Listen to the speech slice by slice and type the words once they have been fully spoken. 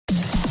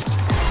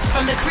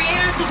from the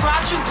creators who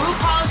brought you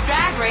RuPaul's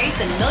Drag Race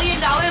and Million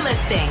Dollar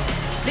Listing.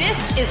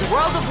 This is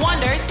World of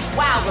Wonders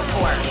Wow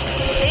Report.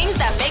 Things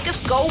that make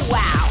us go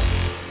wow.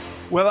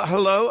 Well,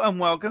 hello and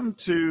welcome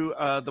to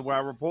the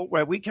Wow Report,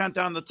 where we count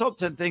down the top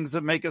 10 things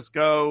that make us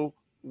go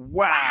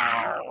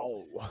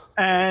wow.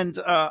 And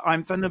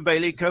I'm Fenton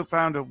Bailey,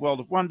 co-founder of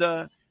World of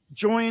Wonder,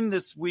 joined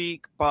this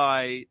week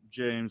by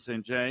James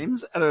St.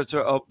 James,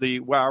 editor of the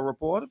Wow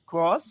Report, of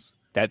course.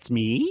 That's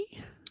me.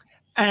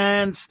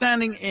 And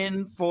standing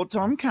in for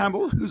Tom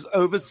Campbell, who's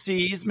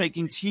overseas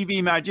making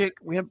TV magic,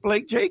 we have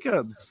Blake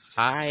Jacobs.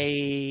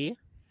 Hi.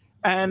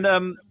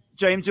 And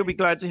James, you'll be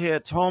glad to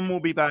hear Tom will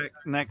be back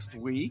next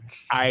week.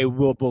 I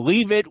will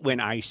believe it when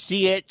I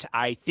see it.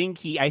 I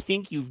think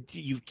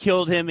you've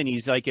killed him and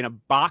he's like in a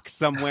box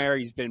somewhere.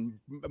 He's been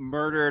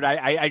murdered.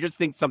 I just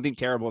think something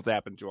terrible has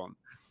happened to him.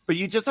 But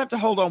you just have to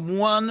hold on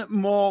one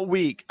more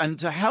week. And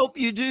to help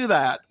you do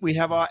that, we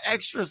have our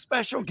extra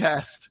special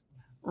guest,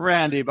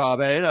 Randy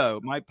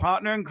Barbado, my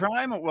partner in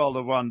crime at World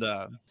of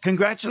Wonder.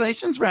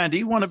 Congratulations, Randy.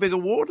 You won a big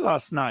award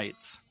last night,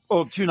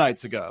 or 2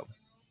 nights ago.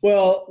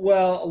 Well,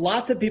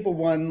 lots of people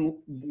won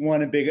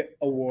a big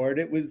award.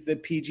 It was the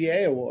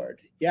PGA award.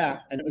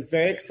 Yeah, and it was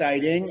very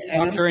exciting.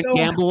 Procter &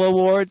 Gamble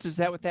Awards, is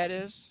that what that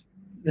is?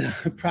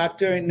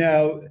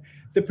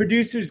 The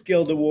Producers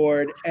Guild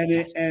Award,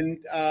 and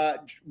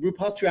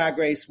RuPaul's Drag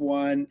Race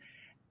won.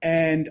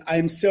 And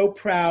I'm so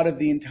proud of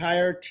the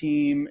entire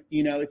team.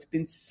 You know, it's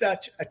been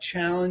such a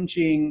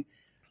challenging,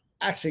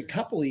 actually,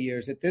 couple of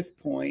years at this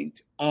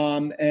point.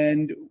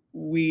 And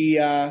we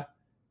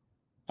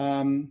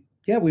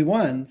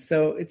won.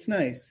 So it's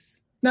nice.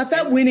 Not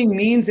that winning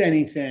means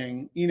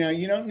anything. You know,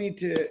 you don't need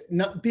to,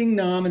 being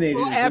nominated.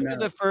 Well, is after enough.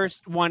 the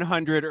first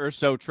 100 or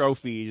so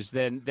trophies,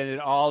 then it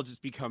all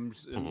just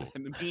becomes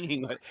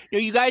meaningless.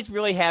 You guys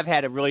really have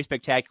had a really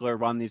spectacular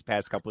run these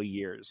past couple of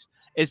years.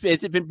 It's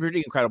been pretty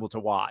incredible to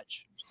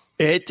watch.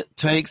 It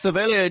takes a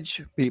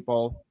village,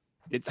 people.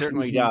 It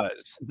certainly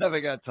does.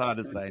 Never gets tired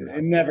of saying that.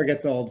 It never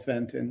gets old,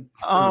 Fenton.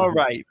 All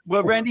right.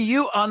 Well, Randy,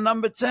 you are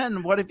number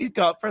 10. What have you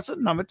got for us at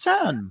number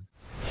 10?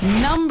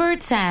 Number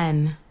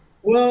 10.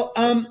 Well,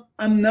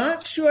 I'm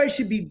not sure I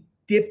should be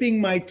dipping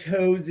my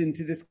toes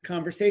into this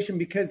conversation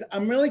because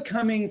I'm really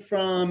coming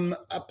from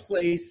a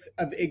place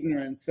of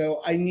ignorance.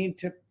 So I need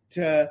to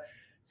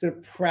sort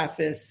of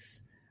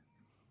preface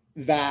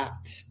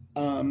that.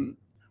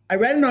 I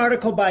read an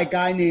article by a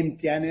guy named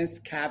Dennis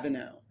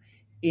Kavanaugh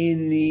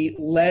in the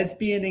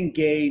Lesbian and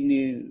Gay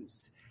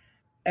News.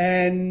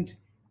 And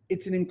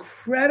it's an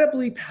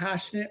incredibly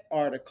passionate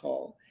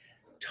article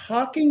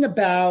talking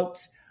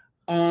about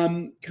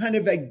kind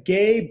of a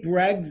gay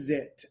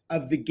Brexit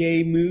of the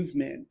gay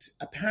movement.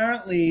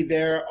 Apparently,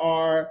 there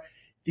are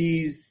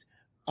these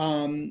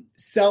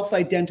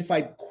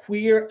self-identified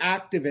queer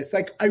activists.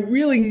 Like, I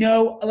really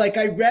know, like,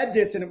 I read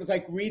this and it was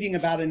like reading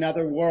about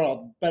another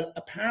world, but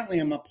apparently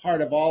I'm a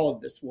part of all of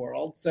this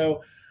world.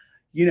 So,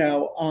 you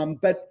know,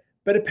 but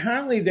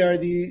apparently there are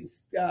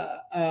these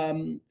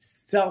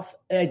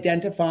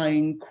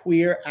self-identifying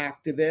queer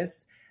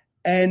activists,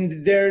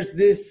 and there's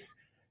this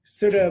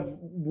sort of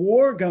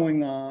war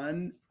going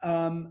on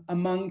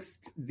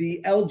amongst the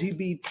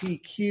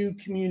LGBTQ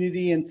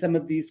community and some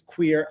of these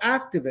queer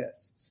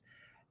activists.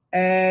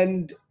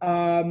 And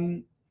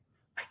I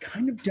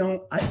kind of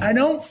I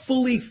don't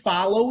fully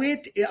follow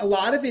it. A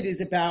lot of it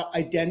is about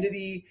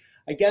identity,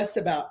 I guess,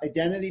 about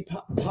identity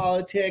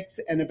politics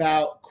and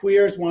about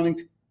queers wanting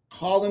to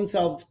call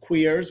themselves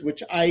queers,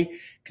 which I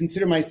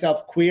consider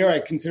myself queer. I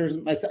consider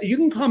myself, you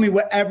can call me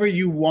whatever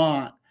you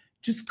want.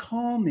 Just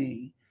call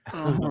me.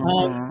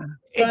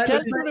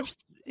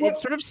 It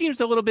sort of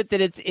seems a little bit that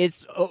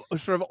it's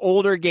sort of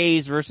older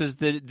gays versus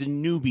the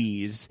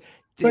newbies.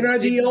 But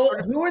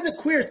who are the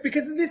queers?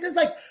 Because this is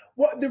like,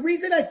 the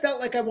reason I felt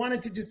like I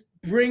wanted to just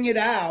bring it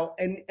out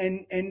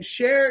and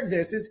share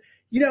this is,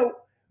 you know,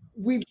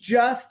 we've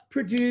just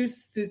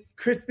produced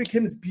Chris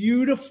McKim's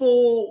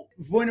beautiful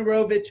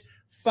Wojnarowicz,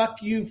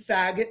 fuck you,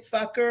 faggot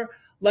fucker.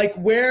 Like,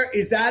 where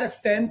is that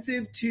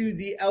offensive to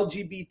the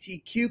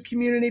LGBTQ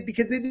community?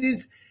 Because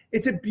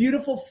it's a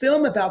beautiful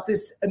film about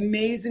this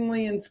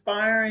amazingly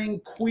inspiring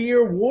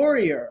queer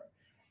warrior.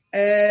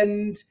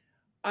 And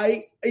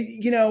I'm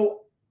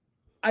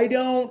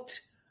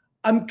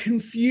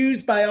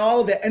confused by all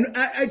of it. And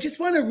I just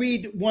want to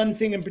read one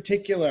thing in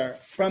particular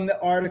from the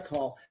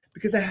article,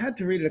 because I had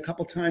to read it a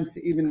couple times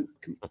to even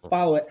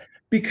follow it,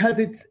 because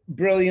it's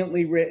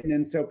brilliantly written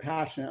and so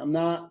passionate. I'm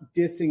not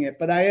dissing it,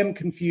 but I am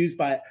confused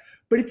by it.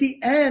 But at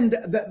the end,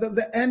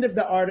 the end of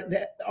the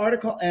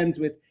article ends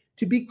with,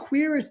 to be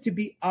queer is to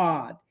be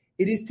odd.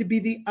 It is to be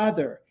the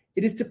other.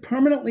 It is to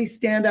permanently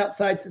stand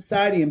outside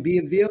society and be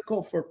a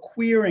vehicle for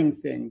queering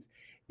things.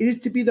 It is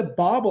to be the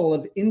bauble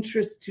of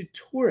interest to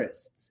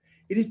tourists.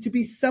 It is to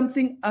be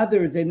something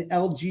other than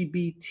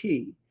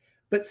LGBT,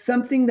 but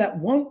something that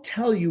won't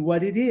tell you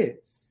what it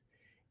is.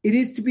 It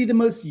is to be the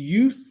most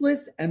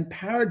useless and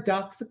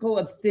paradoxical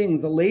of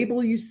things, a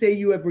label you say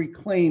you have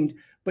reclaimed,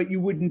 but you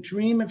wouldn't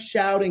dream of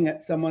shouting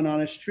at someone on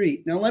a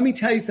street. Now, let me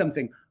tell you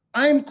something.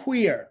 I'm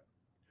queer.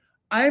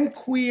 I'm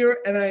queer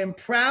and I am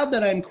proud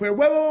that I'm queer.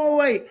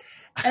 Wait.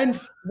 And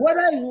what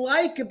I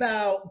like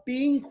about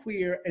being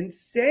queer and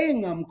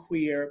saying I'm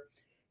queer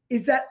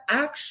is that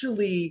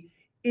actually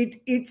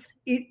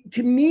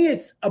to me,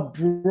 it's a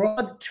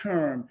broad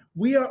term.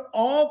 We are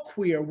all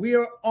queer. We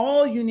are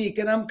all unique.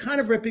 And I'm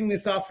kind of ripping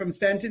this off from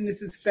Fenton.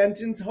 This is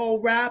Fenton's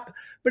whole rap,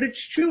 but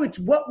it's true. It's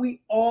what we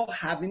all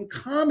have in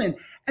common.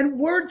 And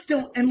words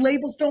and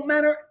labels don't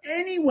matter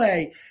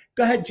anyway.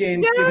 Go ahead,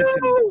 James. No, give it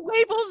to me.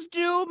 labels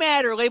do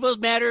matter. Labels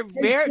matter.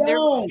 They're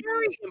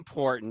very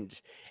important.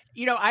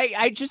 You know,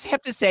 I just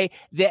have to say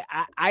that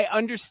I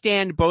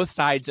understand both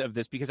sides of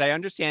this, because I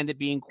understand that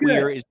being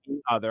queer is being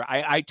other.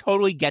 I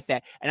totally get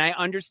that. And I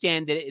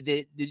understand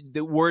that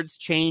the words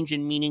change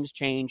and meanings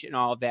change and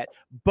all of that.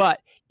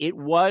 But it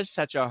was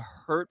such a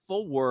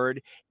hurtful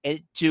word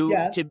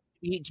to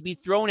be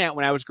thrown at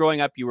when I was growing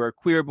up. You were a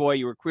queer boy,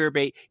 you were queer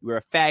bait, you were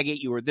a faggot,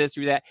 you were this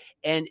or that.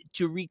 And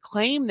to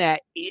reclaim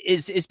that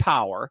is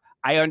power.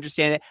 I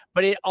understand it,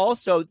 but it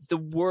also, the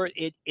word,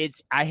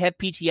 I have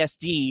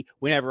PTSD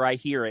whenever I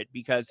hear it,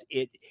 because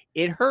it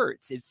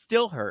hurts. It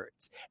still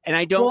hurts. And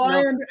I don't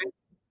know.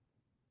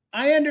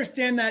 I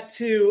understand that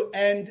too.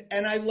 And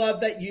I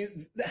love that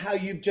how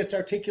you've just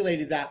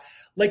articulated that.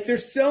 Like,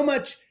 there's so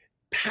much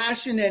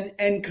passion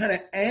and kind of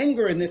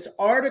anger in this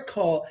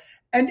article.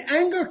 And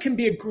anger can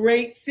be a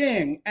great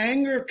thing.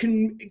 Anger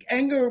can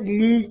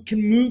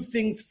move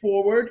things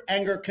forward.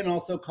 Anger can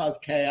also cause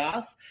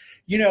chaos.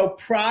 You know,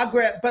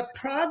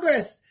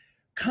 progress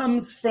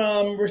comes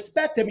from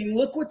respect. I mean,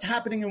 look what's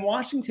happening in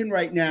Washington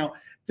right now.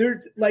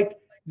 There's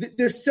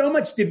so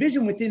much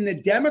division within the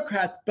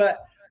Democrats, but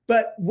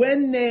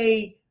when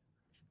they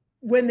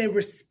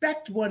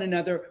respect one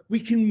another, we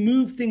can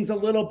move things a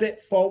little bit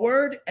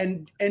forward.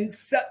 And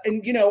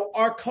you know,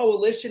 our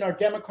coalition, our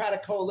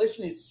Democratic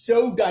coalition, is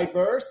so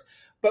diverse,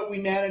 but we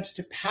managed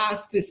to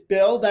pass this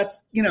bill.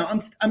 That's, you know,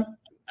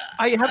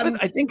 I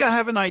think I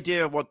have an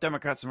idea of what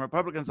Democrats and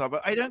Republicans are,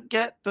 but I don't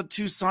get the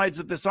two sides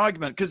of this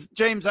argument. Because,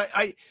 James,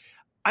 I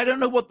don't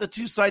know what the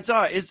two sides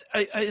are. Is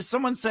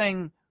someone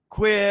saying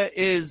queer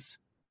is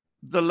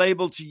the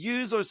label to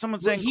use, or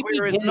someone saying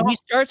queer is not? He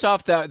starts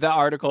off the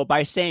article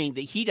by saying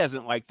that he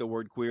doesn't like the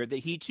word queer, that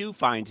he too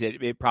finds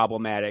it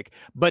problematic.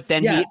 But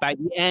then by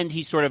the end,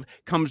 he sort of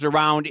comes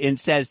around and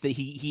says that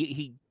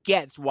he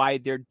gets why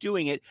they're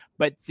doing it.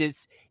 But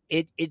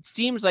it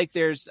seems like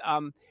there's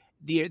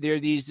there are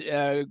these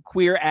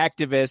queer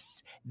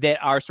activists that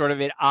are sort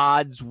of at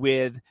odds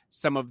with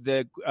some of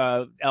the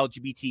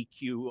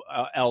LGBTQ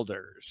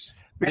elders.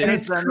 And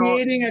it's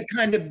creating a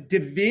kind of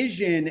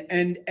division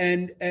and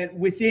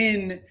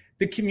within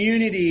the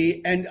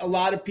community, and a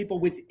lot of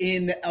people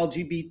within the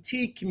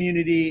LGBT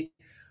community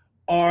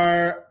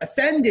are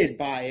offended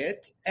by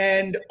it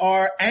and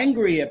are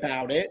angry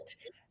about it,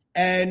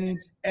 and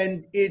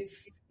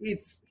it's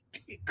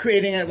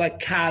creating a like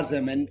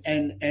chasm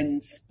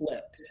and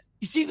split.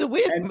 You see,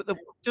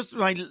 just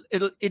my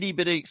little itty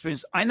bitty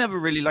experience, I never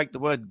really liked the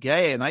word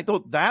gay, and I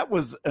thought that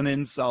was an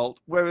insult.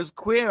 Whereas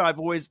queer, I've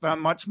always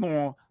found much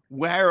more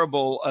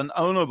wearable and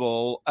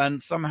ownable,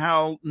 and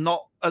somehow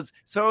not as.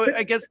 So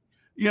I guess,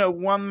 you know,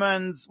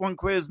 one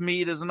queer's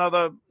meat is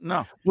another.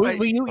 No,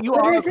 you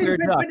are a queer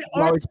duck. You've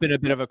always been a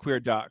bit of a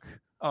queer duck.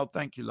 Oh,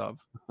 thank you,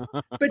 love.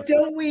 But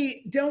don't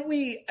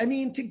we? I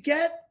mean,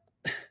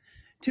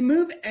 to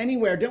move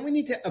anywhere, don't we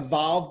need to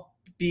evolve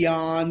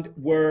beyond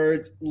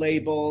words,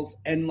 labels,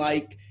 and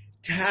like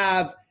to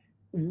have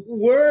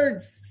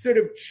words sort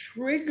of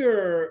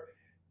trigger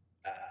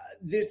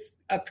this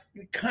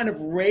kind of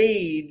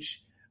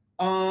rage?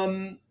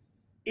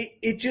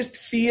 It just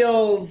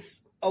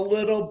feels a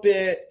little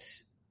bit,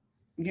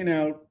 you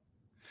know,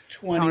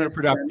 20th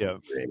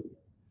counterproductive.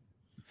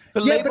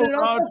 But it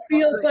also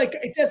feels like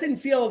it doesn't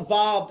feel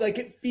evolved. Like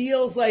it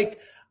feels like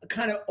a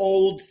kind of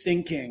old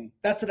thinking.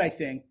 That's what I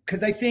think.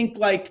 Because I think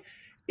like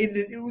in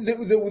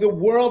the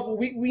world,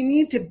 we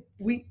need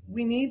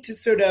to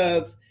sort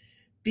of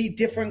be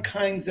different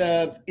kinds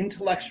of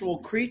intellectual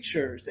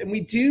creatures, and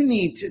we do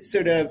need to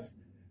sort of.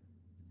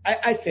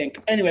 I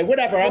think anyway.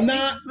 Whatever. I'm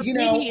not. You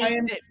know. I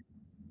am.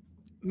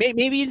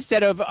 Maybe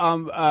instead of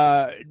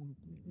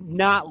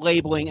not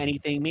labeling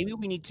anything, maybe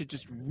we need to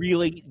just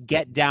really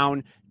get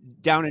down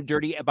and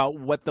dirty about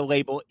what the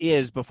label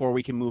is before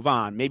we can move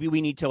on. Maybe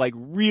we need to like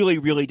really,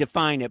 really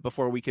define it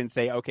before we can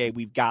say, okay,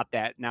 we've got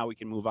that. Now we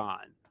can move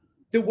on.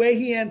 The way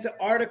he ends the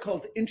article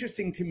is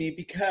interesting to me,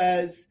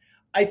 because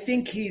I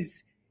think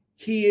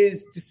he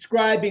is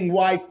describing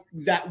why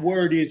that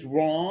word is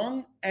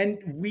wrong, and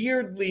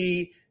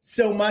weirdly,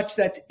 so much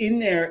that's in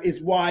there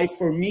is why,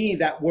 for me,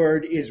 that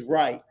word is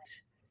right.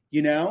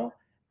 You know,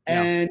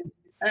 and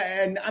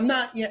I'm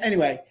not. Yeah.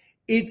 Anyway,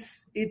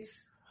 it's.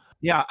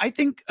 Yeah, I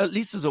think at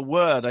least as a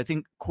word, I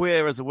think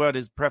queer as a word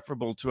is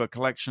preferable to a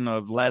collection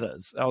of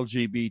letters,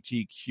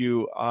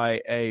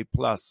 LGBTQIA+,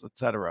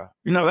 etc.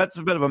 You know, that's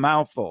a bit of a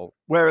mouthful.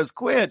 Whereas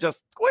queer,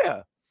 just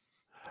queer.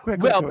 But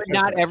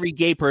not every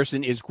gay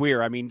person is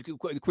queer. I mean,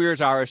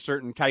 queers are a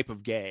certain type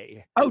of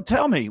gay. Oh,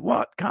 tell me,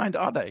 what kind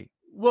are they?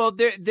 Well,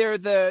 they're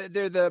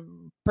the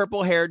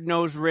purple-haired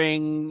nose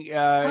ring,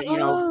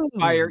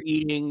 fire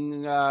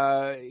eating,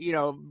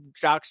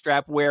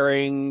 jockstrap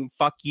wearing,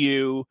 fuck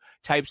you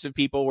types of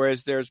people.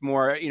 Whereas there's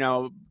more,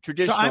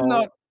 traditional.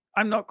 So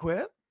I'm not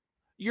queer.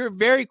 You're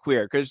very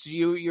queer because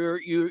you're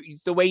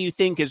the way you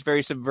think is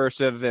very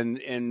subversive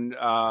and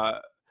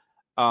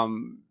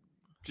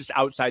just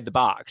outside the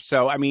box.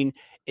 So I mean,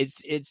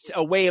 it's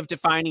a way of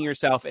defining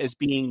yourself as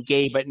being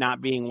gay, but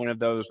not being one of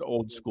those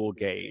old school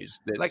gays.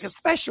 Like a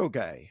special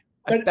gay.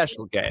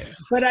 Special gay.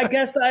 But I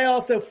guess I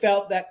also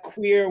felt that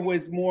queer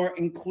was more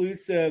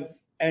inclusive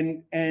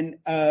and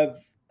of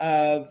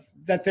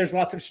that there's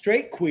lots of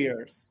straight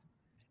queers,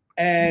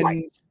 and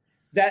right.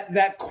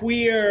 that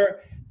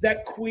queer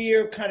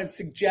kind of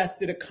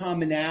suggested a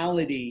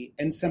commonality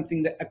and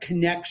something, that a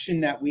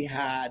connection that we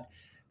had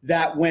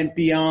that went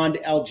beyond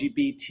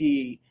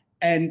LGBT.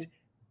 And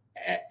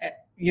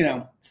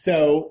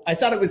so I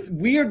thought it was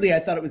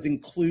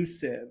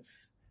inclusive.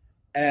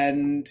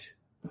 And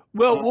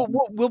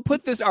we'll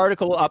put this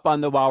article up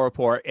on the WOW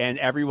Report, and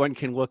everyone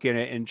can look in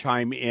it and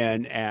chime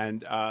in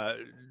and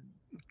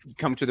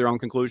come to their own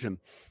conclusion.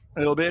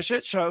 It'll be a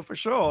shit show for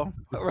sure.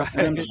 Right.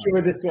 And I'm sure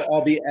this will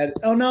all be edited.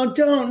 Oh, no,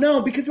 don't. No,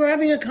 because we're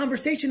having a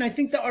conversation. I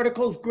think the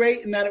article is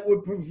great and that it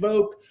would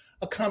provoke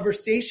a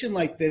conversation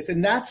like this.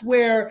 And that's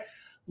where,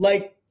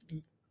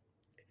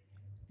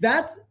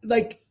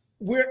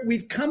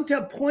 we've come to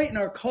a point in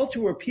our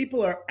culture where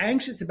people are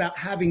anxious about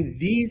having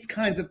these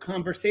kinds of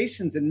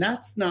conversations, and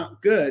that's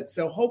not good.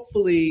 So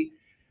hopefully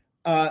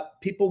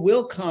people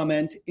will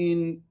comment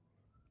in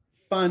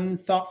fun,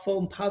 thoughtful,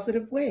 and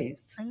positive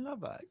ways. I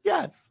love it.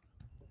 Yes.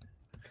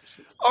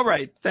 All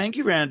right. Thank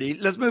you, Randy.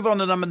 Let's move on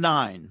to number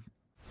 9.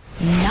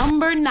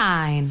 Number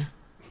 9.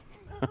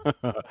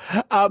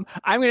 I'm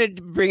going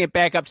to bring it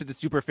back up to the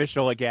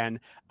superficial again.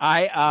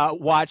 I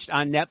watched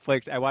on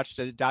Netflix,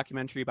 a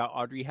documentary about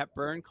Audrey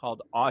Hepburn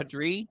called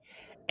Audrey.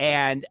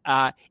 And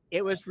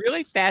it was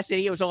really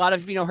fascinating. It was a lot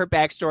of, her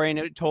backstory, and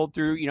it told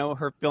through,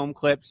 her film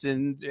clips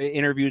and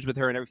interviews with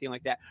her and everything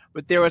like that.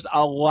 But there was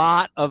a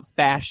lot of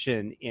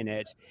fashion in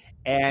it.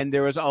 And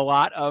there was a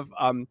lot of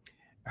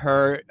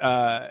her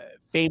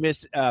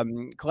famous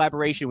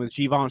collaboration with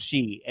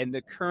Givenchy, and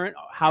the current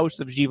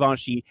house of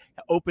Givenchy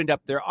opened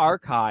up their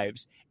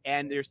archives,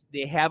 and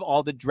they have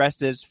all the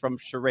dresses from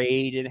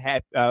Charade and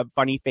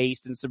Funny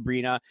Face and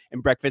Sabrina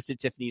and Breakfast at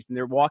Tiffany's, and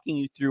they're walking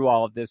you through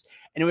all of this,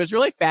 and it was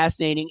really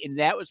fascinating, and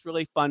that was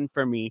really fun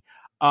for me.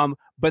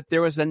 But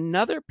there was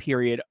another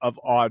period of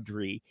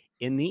Audrey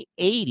in the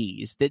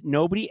 80s that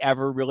nobody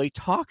ever really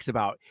talks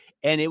about.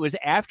 And it was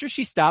after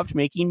she stopped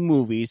making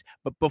movies,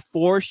 but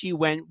before she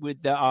went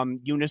with the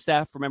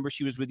UNICEF. Remember,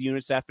 she was with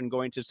UNICEF and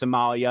going to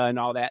Somalia and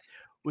all that.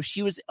 Well,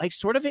 she was like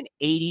sort of an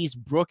 80s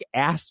Brooke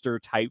Astor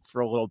type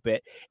for a little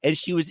bit. And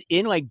she was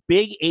in like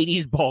big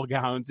 80s ball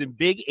gowns and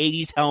big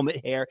 80s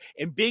helmet hair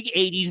and big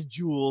 80s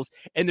jewels.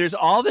 And there's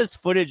all this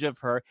footage of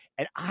her.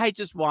 And I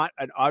just want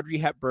an Audrey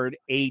Hepburn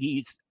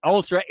 80s,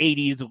 ultra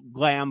 80s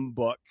glam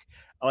book,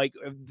 like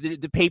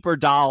the paper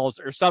dolls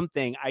or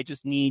something. I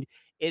just need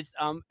it's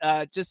a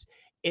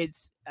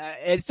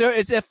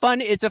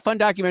fun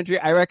documentary.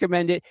 I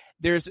recommend it.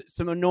 There's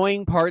some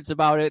annoying parts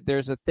about it.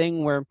 There's a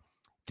thing where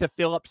to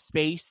fill up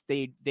space,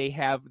 they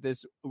have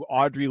this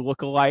Audrey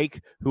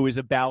lookalike who is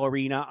a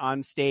ballerina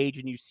on stage,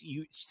 and you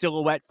see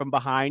silhouette from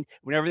behind.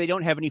 Whenever they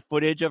don't have any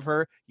footage of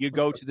her, you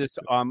go to this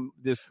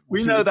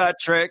We know that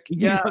trick.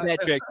 Yeah, know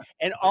that trick.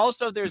 And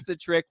also, there's the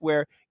trick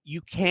where you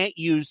can't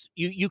use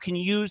you can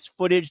use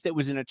footage that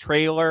was in a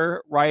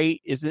trailer, right?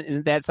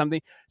 Isn't that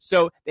something?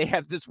 So they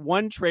have this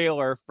one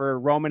trailer for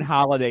Roman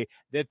Holiday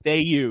that they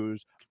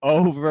use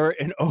over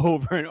and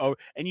over and over,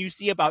 and you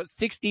see about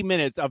 60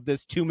 minutes of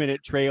this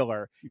 2-minute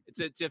trailer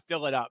to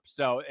fill it up.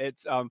 So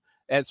it's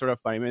sort of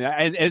funny. I mean,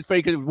 and it's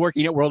funny because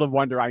working at World of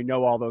Wonder, I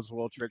know all those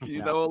little tricks.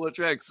 You know all the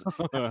tricks.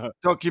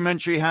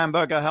 Documentary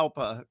hamburger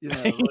helper.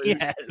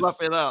 Yes.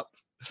 Fluff it up.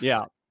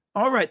 Yeah.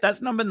 All right,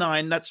 that's number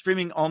 9. That's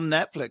streaming on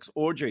Netflix.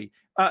 Audrey.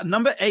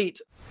 Number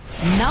 8.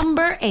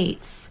 Number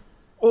 8.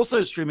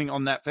 Also streaming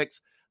on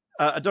Netflix.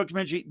 A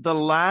documentary, The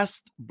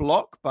Last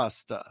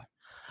Blockbuster.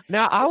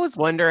 Now, I was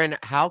wondering,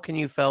 how can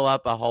you fill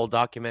up a whole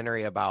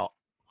documentary about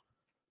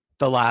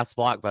The Last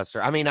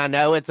Blockbuster? I mean, I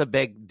know it's a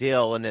big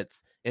deal, and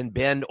it's in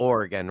Bend,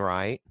 Oregon,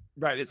 right?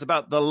 Right. It's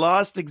about the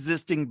last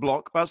existing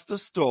Blockbuster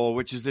store,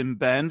 which is in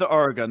Bend,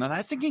 Oregon. And I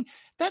was thinking,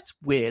 that's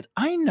weird.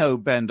 I know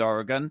Bend,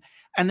 Oregon.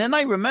 And then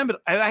I remembered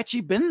I've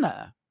actually been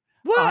there.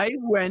 What? I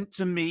went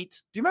to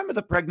meet, do you remember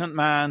the pregnant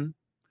man?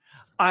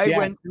 I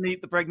went to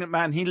meet the pregnant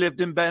man. He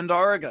lived in Bend,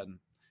 Oregon.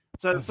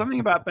 So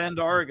something about Bend,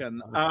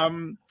 Oregon.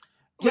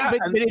 Yeah,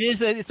 but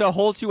it's a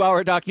whole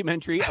 2-hour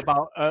documentary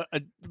about a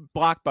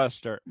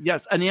Blockbuster.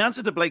 Yes, and the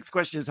answer to Blake's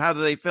question is, how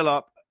do they fill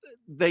up?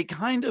 They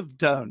kind of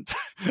don't.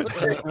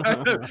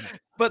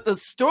 But the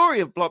story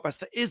of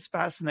Blockbuster is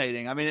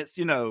fascinating. I mean, it's,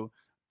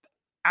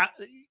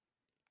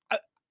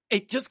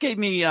 it just gave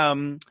me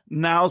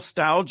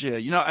nostalgia.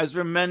 I was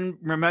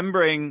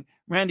remembering,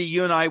 Randy,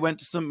 you and I went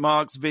to St.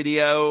 Mark's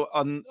Video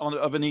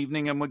of an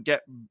evening and would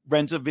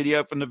rent a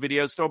video from the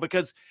video store,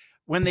 because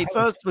when they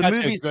first when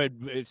movies.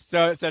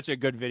 It's such a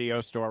good video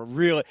store,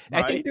 really.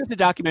 Right? I think there's a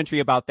documentary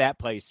about that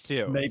place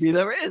too. Maybe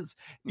there is,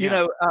 you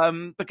know,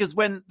 because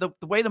when the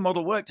way the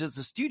model worked is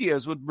the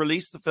studios would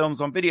release the films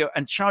on video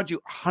and charge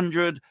you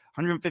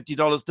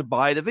 $150 to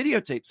buy the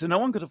videotape. So no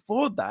one could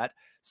afford that.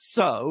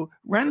 So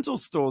rental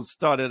stores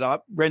started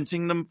up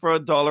renting them for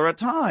 $1 a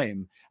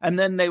time. And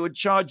then they would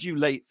charge you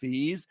late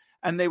fees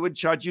and they would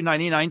charge you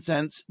 99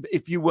 cents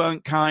if you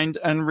weren't kind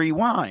and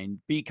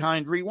rewind. Be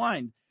kind,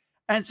 rewind.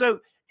 And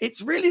so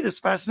it's really this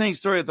fascinating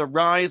story of the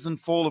rise and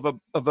fall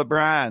of a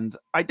brand.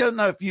 I don't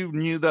know if you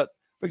knew that,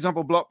 for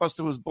example,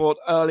 Blockbuster was bought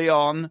early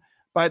on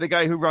by the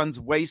guy who runs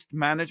Waste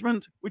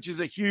Management, which is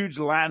a huge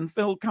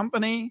landfill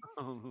company.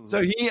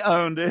 So he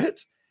owned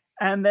it.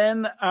 And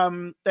then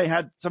they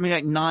had something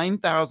like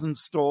 9,000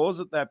 stores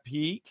at their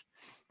peak.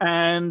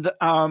 And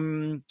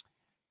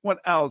what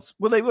else?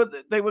 Well, they were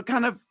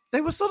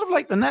sort of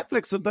like the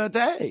Netflix of their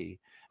day.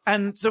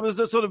 And so there's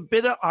a sort of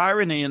bitter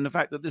irony in the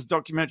fact that this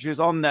documentary is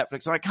on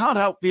Netflix. So I can't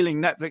help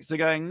feeling Netflix are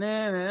going,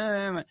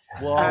 nah,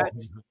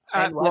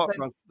 at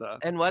Blockbuster.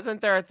 And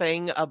wasn't there a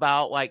thing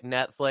about like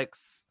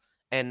Netflix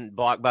and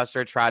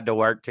Blockbuster tried to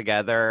work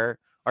together?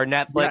 Or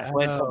Netflix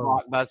went to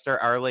Blockbuster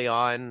early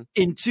on?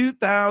 In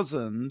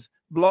 2000,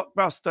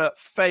 Blockbuster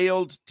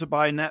failed to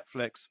buy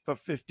Netflix for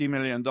 $50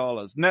 million.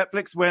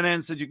 Netflix went in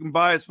and said, you can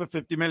buy us for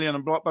 $50 million.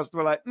 And Blockbuster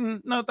were like,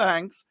 no,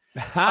 thanks.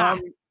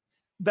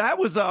 That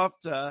was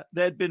after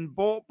they'd been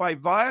bought by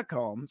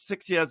Viacom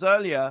 6 years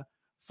earlier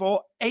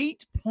for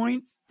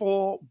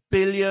 $8.4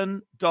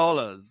 billion.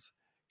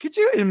 Could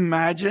you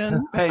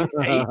imagine paying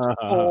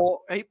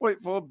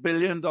 $8.4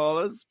 billion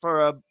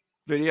for a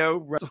video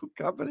rental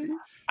company?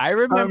 I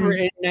remember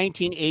in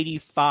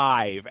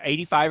 1985,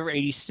 85 or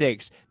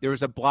 86, there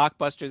was a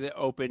Blockbuster that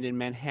opened in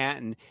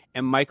Manhattan,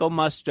 and Michael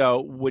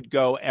Musto would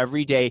go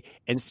every day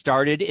and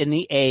started in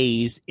the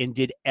A's and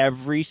did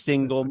every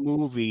single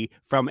movie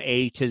from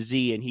A to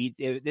Z. And he,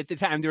 at the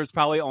time, there was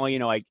probably only,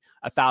 like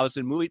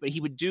 1,000 movies, but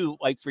he would do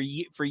like for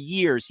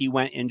years, he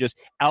went and just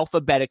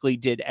alphabetically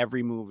did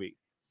every movie.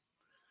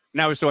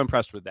 And I was so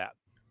impressed with that.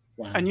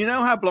 Wow. And you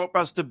know how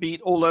Blockbuster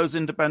beat all those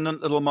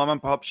independent little mom and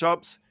pop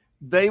shops?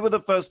 They were the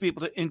first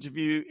people to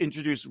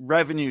introduce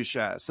revenue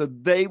share. So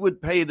they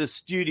would pay the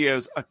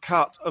studios a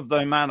cut of the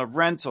amount of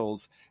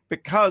rentals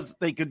because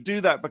they could do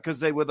that because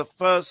they were the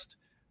first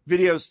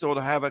video store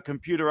to have a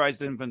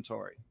computerized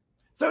inventory.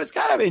 So it's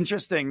kind of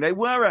interesting. They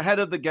were ahead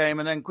of the game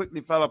and then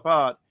quickly fell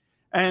apart.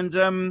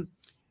 And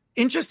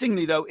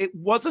interestingly, though, it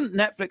wasn't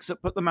Netflix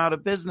that put them out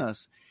of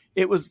business.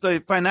 It was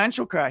the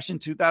financial crash in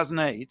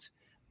 2008.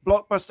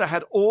 Blockbuster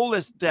had all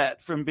this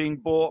debt from being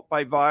bought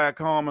by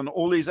Viacom and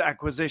all these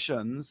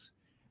acquisitions.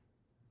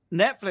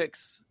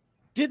 Netflix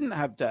didn't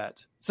have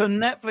debt. So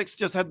Netflix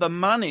just had the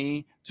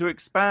money to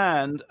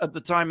expand at the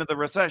time of the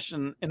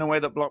recession in a way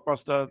that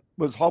Blockbuster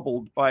was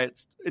hobbled by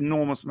its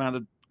enormous amount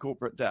of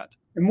corporate debt.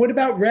 And what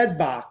about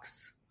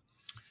Redbox?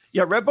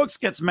 Yeah, Redbox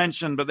gets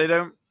mentioned, but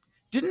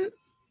didn't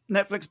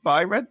Netflix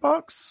buy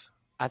Redbox?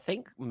 I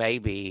think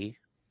maybe.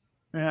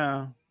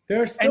 Yeah.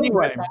 There are still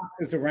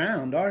Redboxes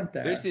around, aren't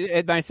there?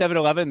 At my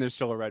 7-Eleven, there's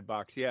still a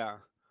Redbox, yeah.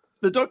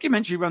 The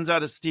documentary runs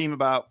out of steam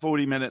about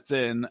 40 minutes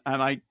in,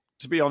 and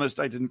to be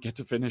honest, I didn't get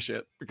to finish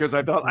it because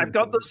I thought I've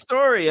got the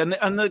story, and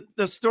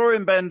the story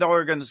in Bend,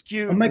 Oregon is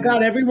cute. Oh my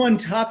God, everyone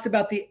talks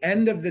about the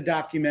end of the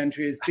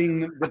documentary as being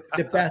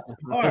the best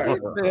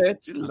part.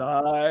 Bitch,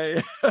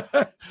 lie.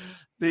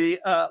 The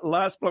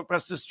last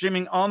Blockbuster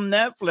streaming on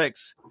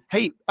Netflix.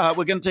 Hey,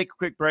 we're going to take a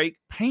quick break.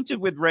 Painted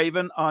with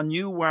Raven, our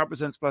new Wow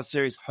Presents Plus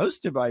series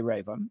hosted by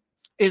Raven,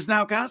 is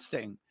now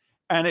casting.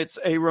 And it's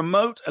a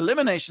remote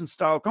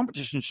elimination-style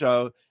competition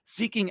show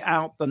seeking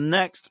out the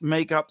next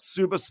makeup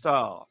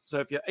superstar. So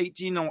if you're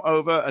 18 or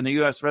over and a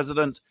U.S.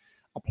 resident,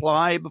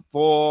 apply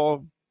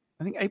before,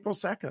 I think, April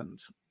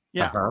 2nd.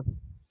 Yeah.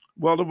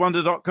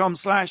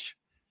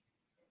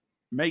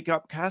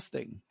 worldofwonder.com/makeup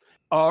casting.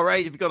 All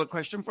right. Have you got a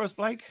question for us,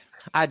 Blake?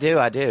 I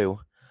do.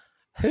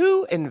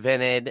 Who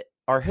invented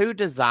or who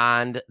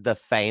designed the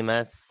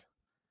famous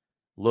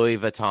Louis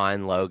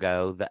Vuitton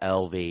logo, the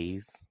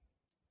LVs?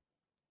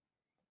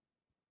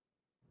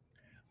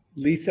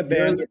 Lisa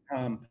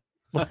Vanderpump.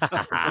 It's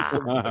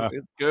a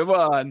good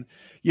one.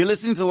 You're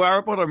listening to the Wow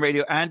Report on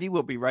Radio Andy.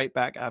 We'll be right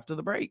back after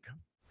the break.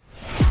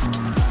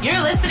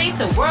 You're listening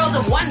to World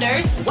of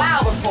Wonders Wow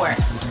Report.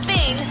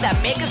 Things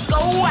that make us go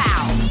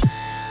wow.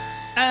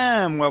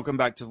 And welcome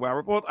back to the Wow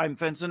Report. I'm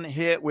Fenton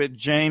here with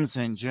James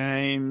St.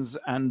 James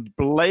and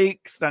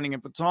Blake standing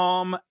in for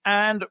Tom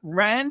and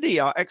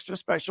Randy, our extra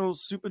special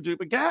super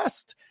duper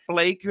guest.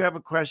 Blake, you have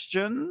a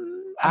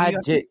question? I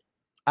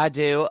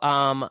do.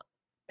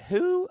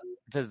 Who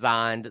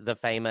designed the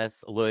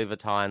famous Louis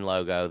Vuitton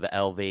logo, the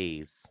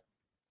LVs?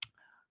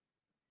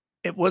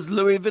 It was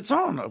Louis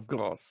Vuitton, of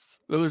course.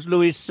 It was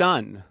Louis'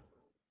 son.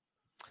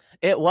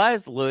 It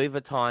was Louis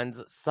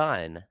Vuitton's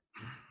son.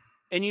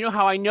 And you know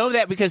how I know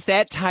that? Because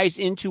that ties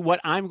into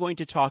what I'm going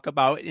to talk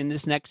about in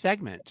this next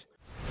segment.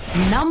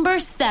 Number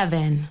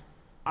 7.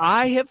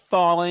 I have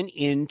fallen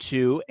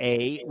into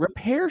a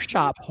repair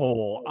shop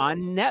hole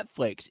on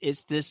Netflix.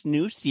 It's this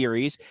new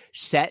series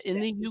set in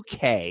the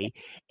UK,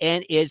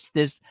 and it's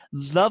this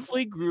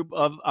lovely group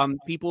of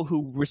people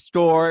who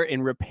restore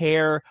and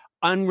repair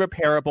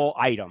unrepairable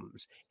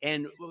items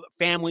and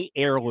family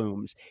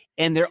heirlooms,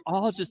 and they're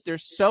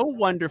so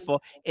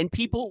wonderful. And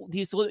people,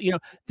 these, you know,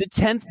 the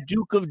 10th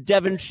Duke of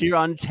Devonshire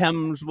on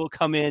Thames will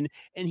come in,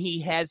 and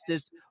he has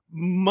this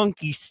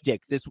monkey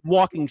stick, this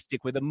walking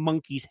stick with a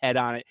monkey's head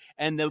on it,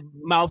 and the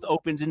mouth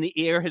opens and the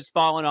ear has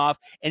fallen off,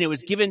 and it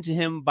was given to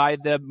him by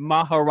the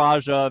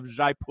Maharaja of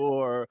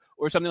Jaipur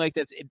or something like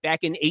this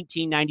back in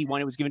 1891.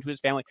 It was given to his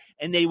family,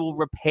 and they will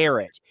repair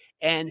it.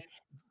 And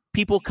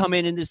people come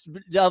in, and this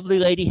lovely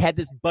lady had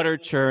this butter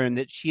churn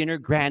that she and her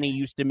granny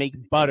used to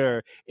make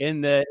butter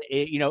in the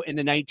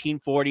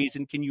 1940s,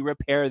 and can you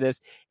repair this?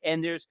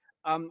 And there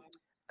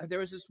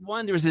was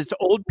this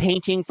old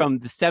painting from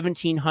the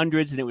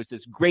 1700s, and it was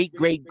this great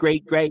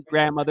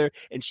grandmother,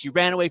 and she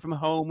ran away from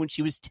home when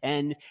she was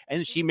 10,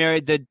 and she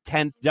married the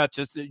 10th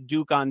Duchess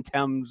Duke on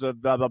Thames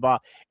of blah blah blah.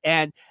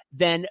 And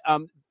then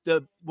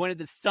one of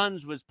the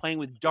sons was playing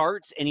with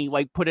darts, and he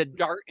like put a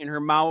dart in her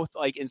mouth,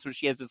 like, and so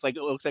she has this, like,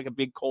 it looks like a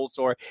big cold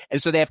sore,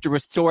 and so they have to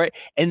restore it.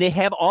 And they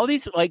have all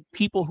these like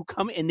people who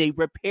come and they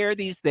repair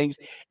these things,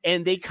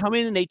 and they come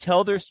in and they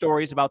tell their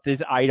stories about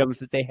these items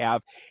that they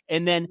have,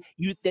 and then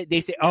they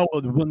say, oh,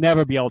 well, we'll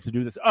never be able to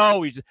do this.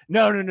 Oh,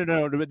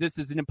 no, this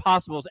is an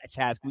impossible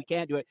task. We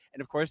can't do it.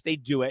 And of course they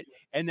do it,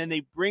 and then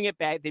they bring it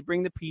back. They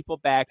bring the people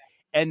back,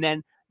 and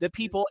then the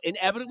people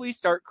inevitably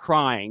start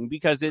crying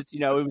because it's,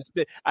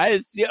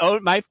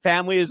 my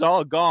family is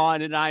all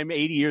gone, and I'm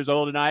 80 years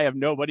old, and I have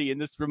nobody, and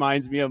this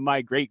reminds me of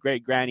my great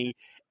granny.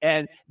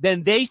 And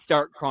then they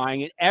start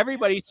crying, and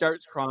everybody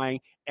starts crying,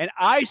 and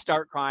I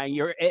start crying.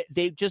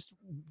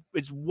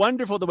 It's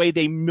wonderful the way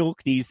they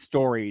milk these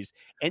stories,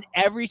 and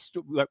every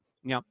story,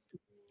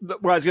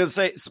 Well, I was going to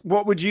say,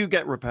 what would you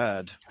get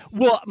repaired?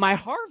 Well, my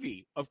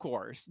Harvey, of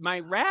course,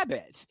 my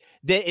rabbit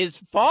that is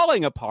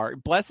falling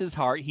apart. Bless his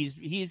heart. He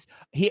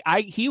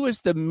was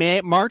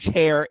the March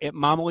Hare at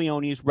Mama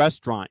Leone's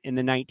restaurant in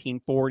the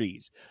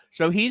 1940s.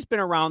 So he's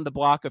been around the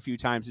block a few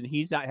times, and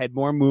he's not had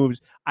more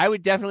moves. I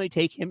would definitely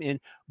take him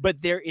in.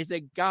 But there is a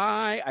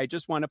guy, I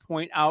just want to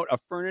point out, a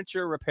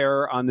furniture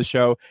repairer on the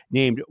show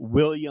named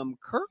William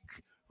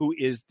Kirk, who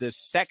is the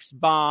sex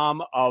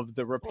bomb of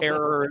the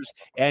repairers,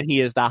 and he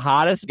is the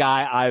hottest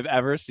guy I've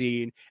ever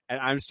seen. And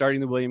I'm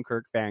starting the William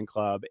Kirk fan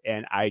club,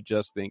 and I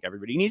just think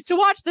everybody needs to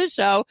watch this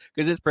show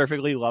because it's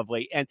perfectly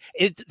lovely. And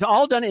it's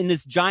all done in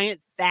this giant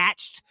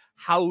thatched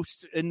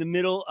house in the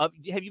middle of.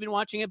 Have you been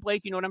watching it,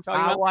 Blake? You know what I'm talking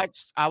about?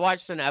 I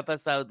watched an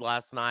episode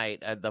last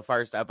night, the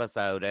first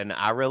episode, and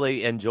I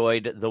really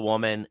enjoyed the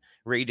woman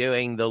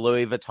redoing the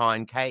Louis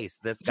Vuitton case.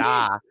 This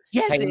guy,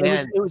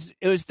 it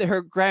was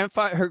her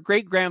grandfather, her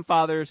great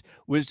grandfather's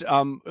was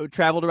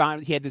traveled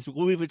around. He had this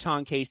Louis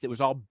Vuitton case that was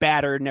all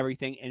battered and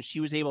everything, and she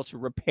was able to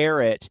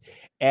repair it.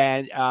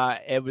 And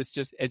it was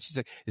just, and she's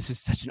like, this is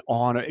such an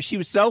honor. She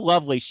was so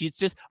lovely. She's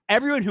just,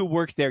 everyone who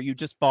works there, you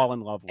just fall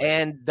in love with.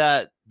 And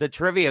the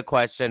trivia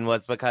question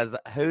was because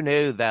who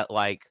knew that,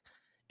 like,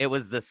 it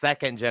was the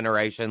second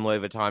generation Louis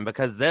Vuitton,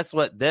 because this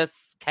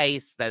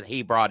case that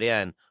he brought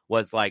in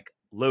was like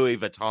Louis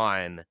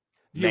Vuitton,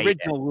 the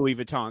original Louis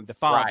Vuitton, the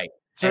father. Right.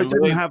 So it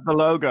didn't have the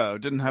logo,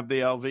 didn't have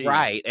the LV.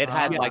 Right. It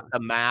had like the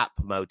map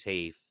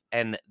motif.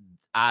 And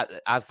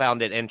I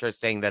found it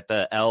interesting that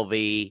the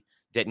LV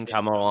didn't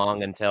come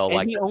along until and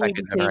like he the only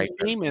second became generation.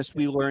 famous,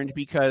 we learned,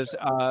 because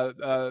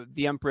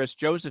the Empress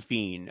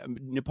Josephine,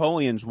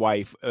 Napoleon's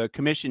wife,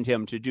 commissioned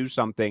him to do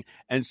something,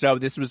 and so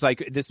this was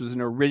an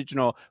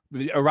original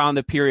around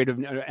the period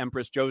of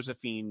Empress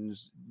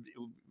Josephine's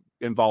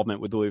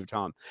involvement with Louis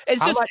Vuitton.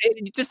 It's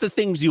just the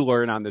things you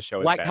learn on the show.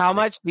 Like, how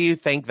much do you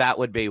think that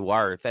would be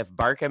worth if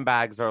Birkin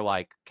bags are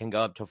like can go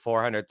up to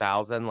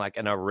 $400,000, like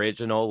an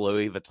original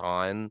Louis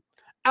Vuitton?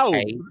 Oh,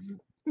 case?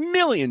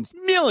 millions.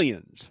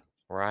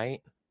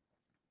 Right.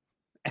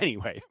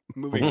 Anyway,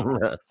 moving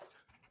on.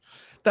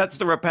 That's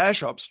The Repair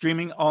Shop,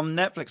 streaming on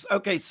Netflix.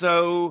 Okay,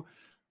 so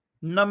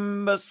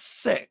number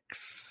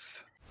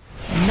 6.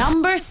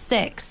 Number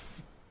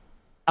 6.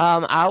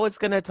 I was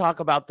going to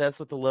talk about this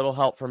with a little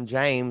help from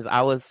James.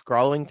 I was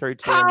scrolling through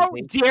TMZ. How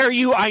dare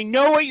you? I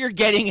know what you're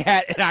getting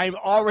at, and I'm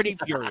already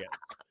furious.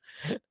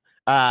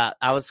 I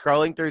was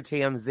scrolling through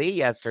TMZ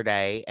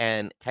yesterday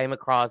and came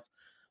across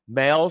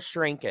male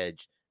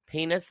shrinkage.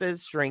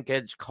 Penises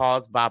shrinkage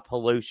caused by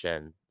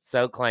pollution,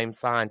 so claim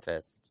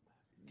scientists.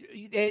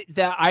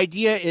 The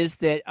idea is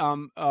that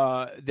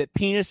that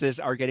penises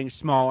are getting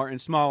smaller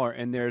and smaller,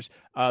 and there's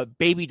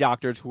baby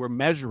doctors who are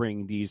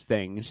measuring these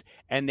things,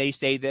 and they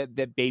say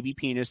that baby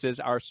penises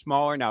are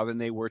smaller now than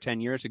they were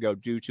 10 years ago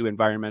due to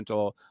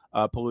environmental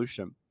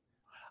pollution.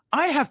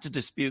 I have to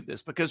dispute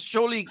this because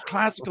surely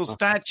classical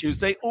statues,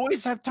 they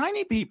always have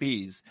tiny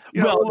peepees.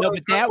 No,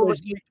 but that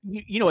was,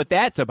 you know what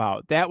that's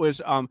about. That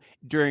was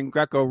during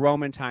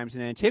Greco-Roman times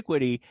in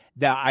antiquity,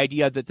 the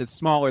idea that the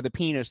smaller the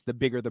penis, the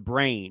bigger the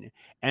brain.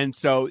 And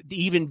so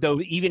even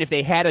if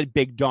they had a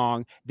big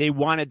dong, they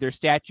wanted their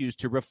statues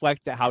to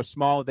reflect how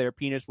small their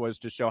penis was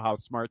to show how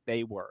smart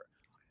they were.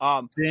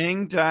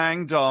 Ding,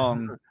 dang,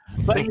 dong.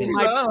 But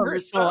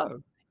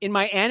in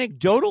my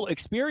anecdotal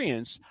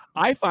experience,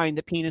 I find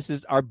that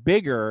penises are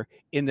bigger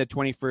in the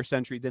 21st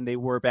century than they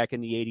were back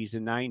in the 80s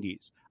and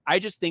 90s. I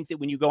just think that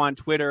when you go on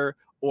Twitter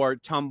or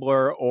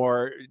Tumblr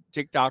or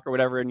TikTok or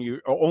whatever, and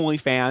or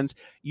OnlyFans,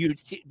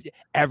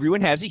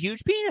 everyone has a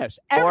huge penis.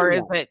 Everyone. Or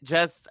is it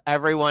just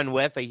everyone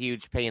with a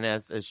huge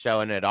penis is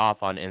showing it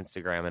off on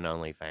Instagram and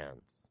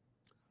OnlyFans?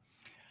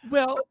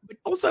 Well,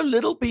 also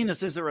little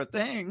penises are a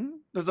thing.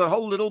 There's a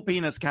whole little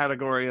penis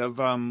category of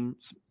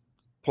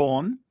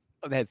porn.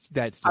 That's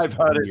just I've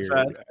heard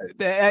weird.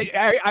 it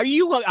said. Are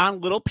you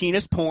on little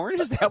penis porn?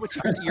 Is that what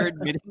you're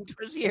admitting to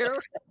us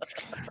here?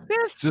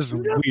 That's just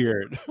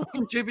weird.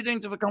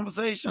 Contributing to the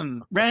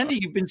conversation. Randy,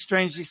 you've been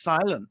strangely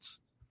silent.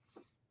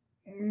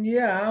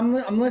 Yeah,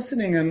 I'm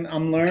listening and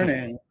I'm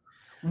learning.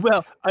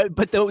 Well,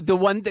 but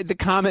the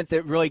comment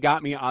that really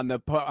got me on there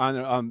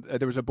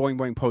was a Boing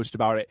Boing post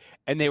about it,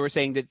 and they were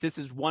saying that this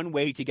is one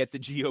way to get the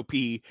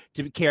GOP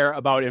to care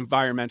about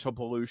environmental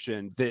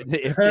pollution.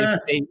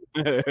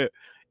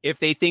 If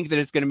they think that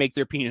it's going to make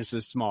their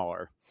penises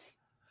smaller.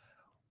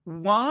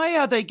 Why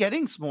are they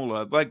getting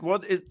smaller? Like,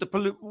 what is the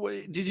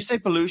did you say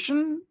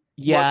pollution?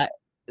 Yeah,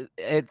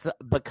 it's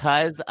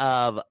because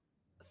of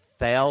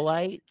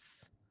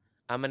phthalates.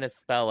 I'm going to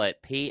spell it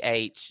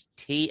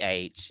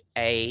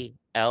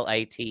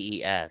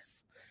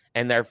PHTHALATES,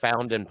 and they're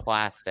found in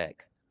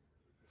plastic.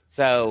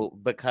 So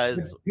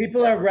because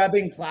people are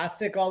rubbing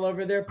plastic all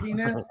over their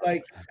penis,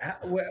 like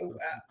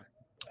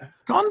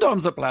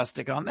condoms are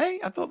plastic, aren't they?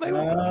 I thought they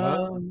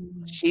were.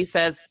 She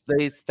says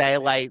these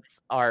phthalates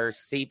are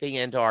seeping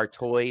into our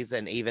toys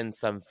and even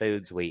some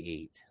foods we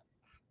eat.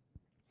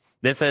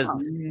 This is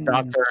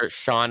Dr.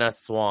 Shauna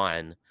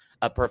Swan,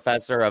 a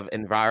professor of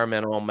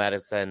environmental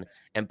medicine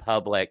and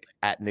public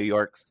at New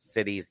York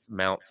City's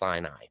Mount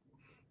Sinai.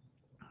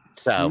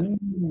 So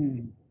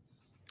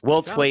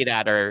we'll tweet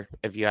at her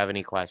if you have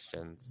any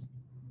questions.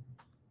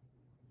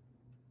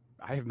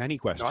 I have many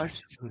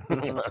questions.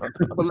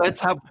 Well, let's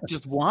have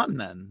just one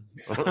then.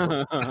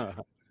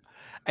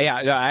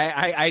 Yeah, no,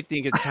 I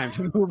think it's time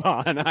to move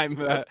on. I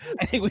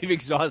think we've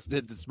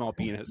exhausted the small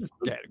penis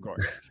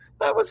category.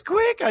 That was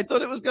quick. I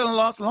thought it was going to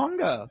last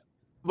longer.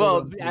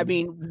 Well, I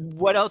mean,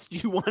 what else do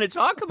you want to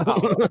talk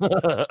about?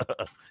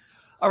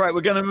 All right,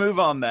 we're going to move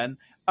on then.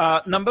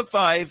 Number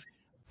 5.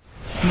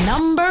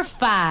 Number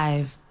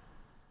 5.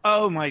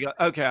 Oh my God.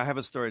 Okay, I have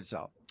a story to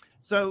tell.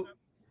 So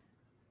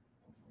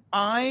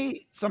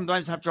I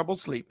sometimes have trouble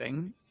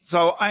sleeping.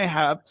 So I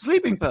have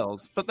sleeping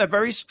pills, but they're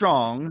very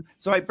strong.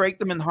 So I break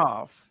them in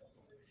half.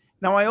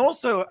 Now, I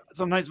also,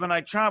 sometimes when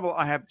I travel,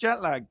 I have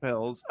jet lag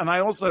pills, and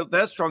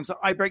they're strong, so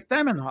I break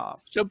them in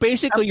half. So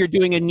basically, you're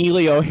doing a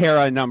Neely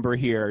O'Hara number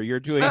here. You're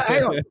doing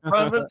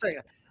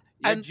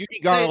and Judy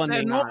Garland.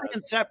 They're normally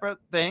in separate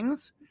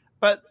things,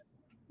 but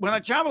when I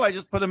travel, I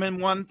just put them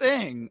in one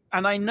thing,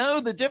 and I know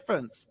the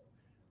difference.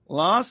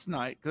 Last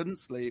night, couldn't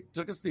sleep,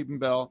 took a sleeping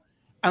pill,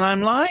 and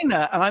I'm lying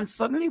there, and I'm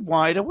suddenly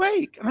wide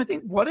awake, and I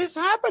think, what is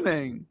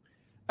happening?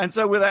 And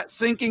so with that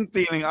sinking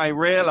feeling, I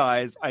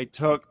realized I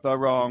took the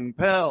wrong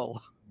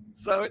pill.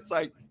 So it's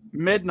like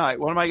midnight.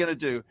 What am I going to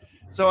do?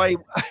 So I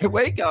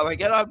wake up, I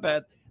get out of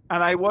bed,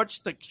 and I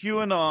watch the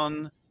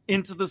QAnon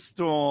Into the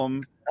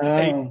Storm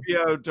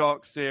HBO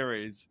doc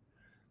series.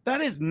 That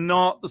is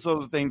not the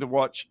sort of thing to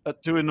watch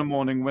at 2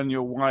 a.m. when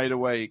you're wide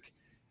awake.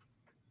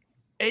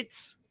 It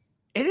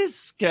is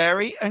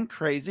scary and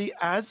crazy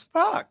as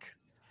fuck.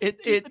 Do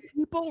the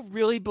people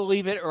really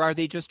believe it, or are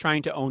they just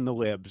trying to own the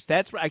libs?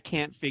 That's what I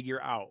can't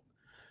figure out.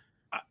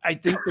 I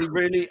think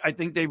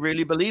they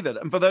really believe it.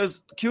 And for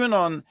those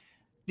QAnon,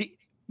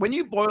 when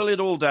you boil it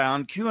all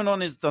down,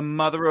 QAnon is the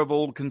mother of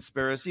all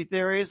conspiracy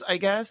theories, I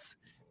guess.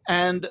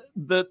 And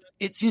that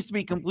it seems to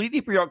be completely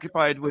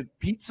preoccupied with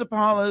pizza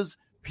parlors,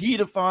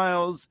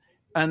 pedophiles,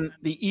 and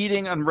the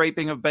eating and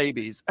raping of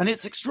babies. And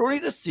it's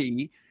extraordinary to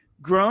see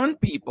grown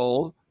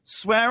people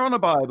swear on a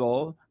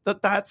Bible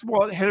that that's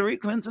what Hillary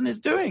Clinton is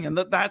doing and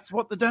that's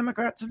what the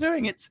Democrats are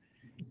doing.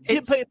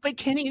 But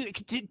can you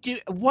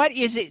what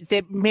is it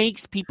that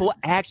makes people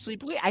actually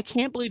believe? I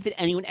can't believe that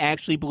anyone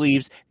actually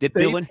believes that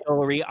Bill and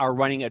Hillary are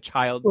running a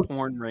child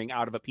porn ring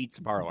out of a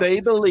pizza parlor. They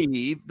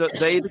believe that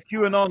the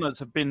QAnoners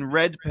have been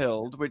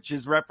red-pilled, which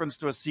is reference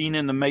to a scene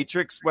in The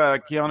Matrix where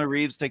Keanu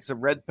Reeves takes a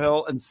red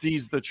pill and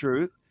sees the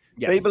truth.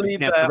 Yes, they believe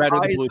their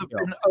eyes have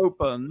been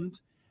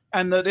opened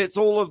and that it's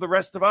all of the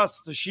rest of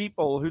us, the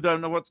sheeple, who don't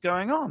know what's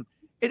going on.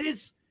 It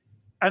is,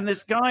 and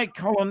this guy,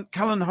 Colin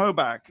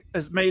Hoback,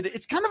 has made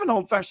it's kind of an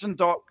old-fashioned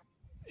doc.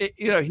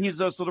 He's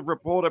a sort of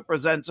reporter,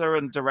 presenter,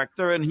 and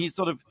director, and he's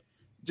sort of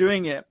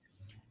doing it.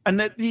 And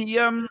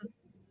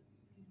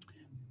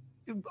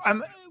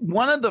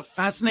one of the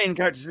fascinating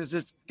characters is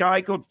this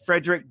guy called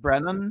Frederick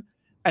Brennan,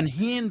 and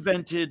he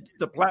invented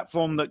the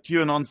platform that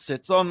QAnon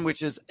sits on,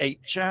 which is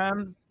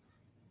 8chan.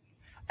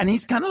 And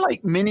he's kind of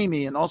like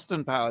Mini-Me in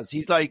Austin Powers.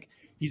 He's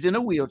in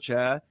a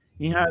wheelchair.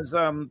 He has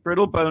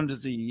brittle bone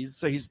disease,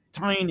 so he's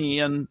tiny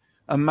and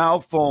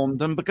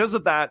malformed. And because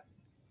of that,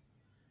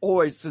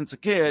 always since a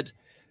kid,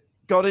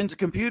 got into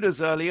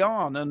computers early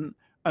on,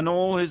 and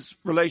all his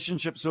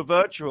relationships were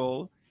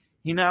virtual.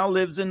 He now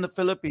lives in the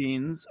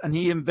Philippines, and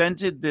he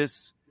invented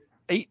this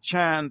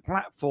 8chan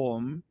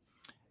platform.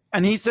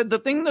 And he said the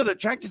thing that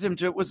attracted him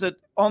to it was that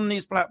on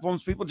these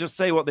platforms, people just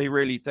say what they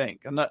really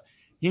think. And that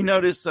he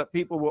noticed that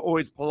people were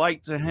always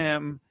polite to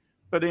him,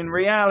 but in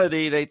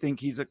reality, they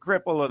think he's a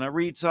cripple and a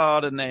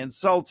retard, and they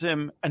insult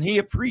him. And he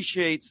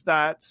appreciates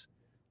that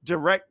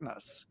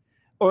directness,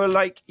 or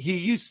like he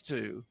used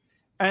to.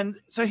 And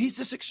so he's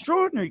this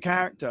extraordinary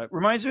character.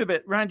 Reminds me a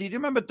bit, Randy, do you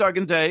remember Doug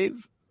and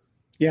Dave?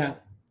 Yeah.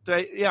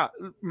 Yeah,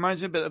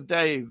 reminds me a bit of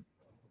Dave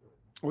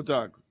or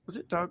Doug. Was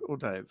it Doug or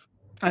Dave?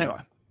 Anyway.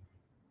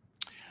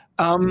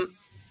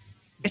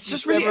 It's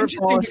just really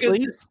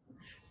interesting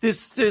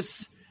because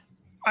this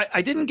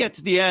I didn't get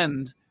to the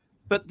end,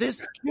 but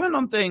this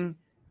QAnon thing,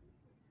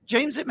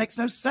 James, it makes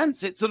no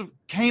sense. It sort of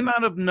came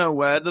out of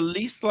nowhere, the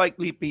least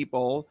likely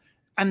people,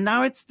 and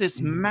now it's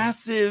this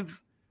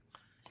massive.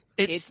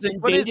 It's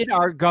invaded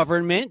our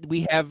government.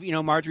 We have,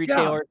 Marjorie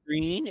Taylor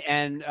Greene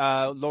and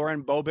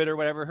Lauren Boebert or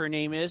whatever her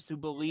name is, who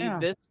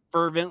believe this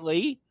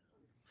fervently.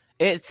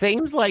 It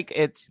seems like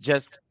it's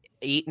just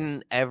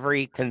eaten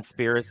every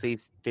conspiracy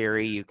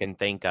theory you can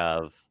think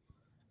of,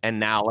 and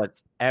now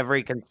it's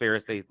every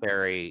conspiracy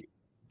theory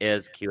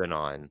is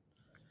QAnon.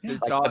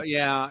 It's all,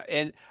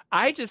 and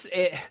I just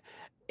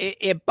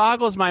it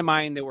boggles my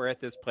mind that we're at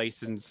this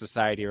place in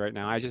society right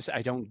now. I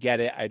don't get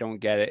it.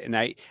 And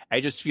I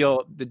just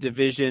feel the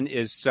division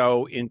is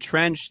so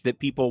entrenched that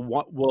people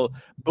will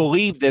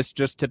believe this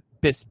just to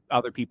piss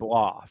other people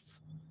off.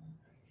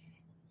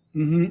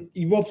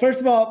 Mm-hmm. Well,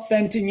 first of all,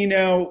 Fenton,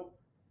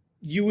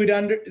 you would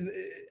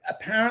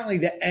apparently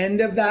the end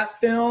of that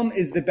film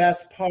is the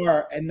best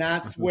part, and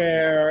that's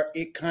where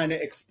it kind of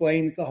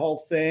explains the whole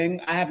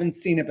thing. I haven't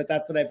seen it, but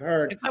that's what I've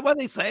heard. Is that what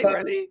they say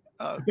already?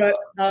 But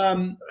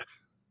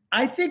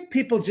I think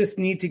people just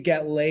need to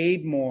get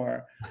laid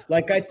more.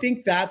 Like, I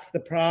think that's the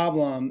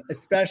problem,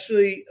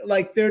 especially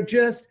like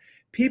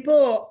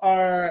people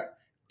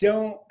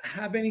don't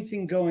have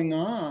anything going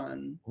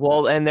on.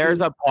 Well, and there's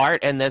a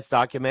part in this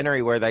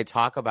documentary where they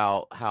talk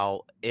about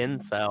how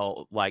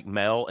male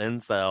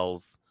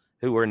incels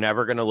who were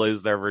never going to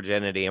lose their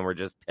virginity and were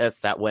just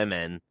pissed at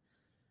women.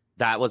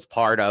 That was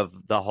part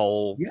of the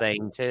whole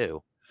thing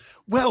too.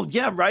 Well,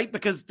 yeah, right.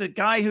 Because the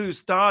guy who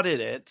started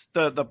it,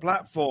 the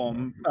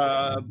platform,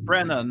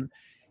 Brennan,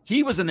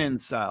 he was an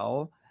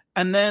incel.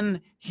 And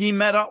then he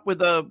met up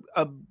with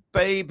a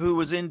babe who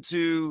was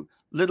into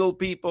little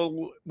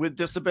people with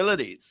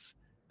disabilities.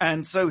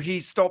 And so he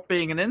stopped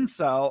being an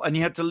incel and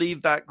he had to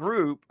leave that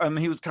group and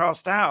he was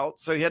cast out.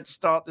 So he had to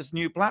start this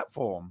new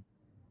platform.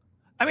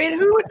 I mean,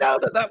 who would know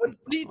that would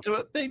lead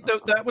to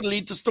that would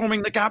lead to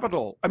storming the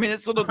Capitol? I mean,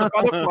 it's sort of the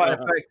butterfly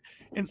effect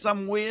in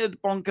some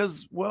weird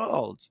bonkers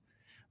world.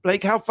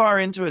 Blake, how far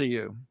into it are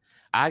you?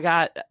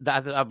 I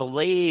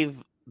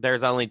believe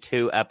there's only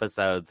 2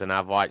 episodes, and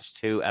I've watched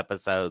 2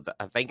 episodes.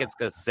 I think it's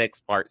a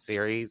 6-part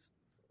series,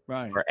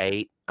 right? Or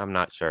 8. I'm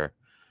not sure,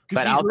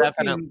 but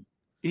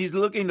he's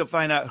looking to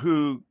find out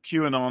who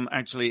QAnon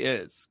actually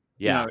is.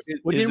 Yeah,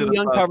 didn't we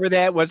uncover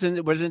that?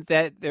 Wasn't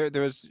that there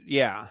was?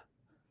 Yeah.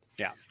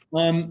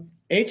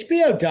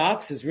 HBO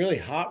Docs is really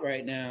hot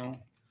right now.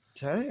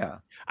 Tell ya.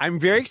 I'm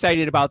very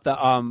excited about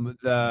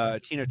the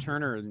Tina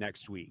Turner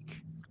next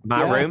week.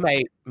 My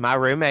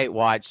roommate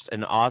watched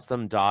an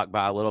awesome doc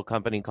by a little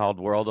company called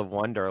World of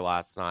Wonder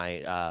last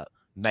night.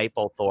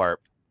 Mapplethorpe.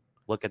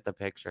 Look at the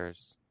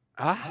pictures.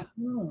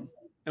 And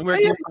where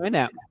did you find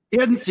that? He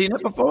hadn't seen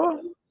it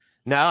before?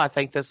 No, I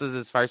think this was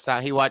his first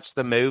time. He watched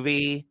the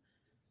movie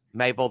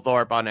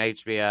Mapplethorpe on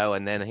HBO,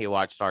 and then he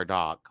watched our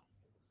doc.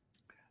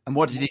 And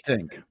what did he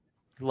think?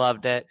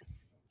 Loved it.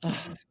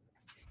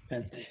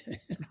 Well,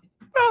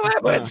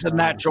 that's a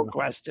natural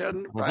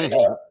question, right?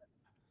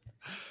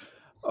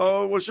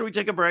 Oh, well, should we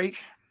take a break?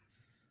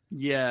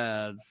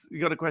 Yes. You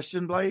got a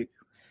question, Blake?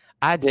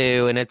 I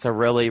do, and it's a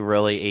really,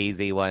 really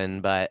easy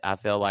one, but I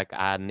feel like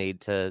I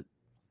need to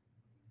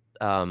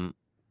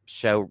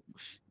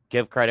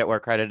give credit where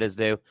credit is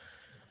due.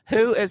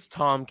 Who is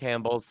Tom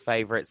Campbell's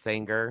favorite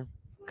singer?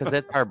 Because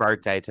it's her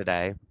birthday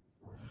today.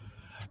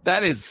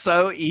 That is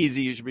so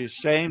easy. You should be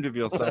ashamed of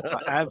yourself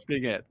for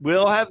asking it.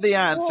 We'll have the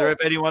answer if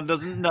anyone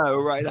doesn't know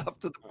right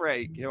after the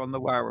break here on the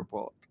Wow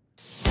Report.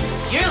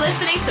 You're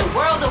listening to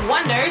World of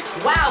Wonders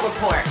Wow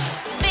Report.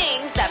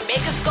 Things that make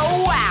us go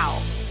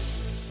wow.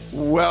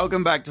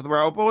 Welcome back to the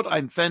Wow Report.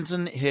 I'm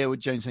Fenton here with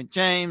Jane St.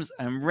 James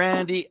and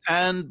Randy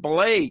and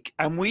Blake.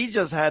 And we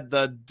just had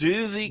the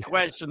doozy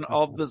question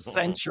of the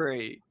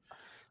century.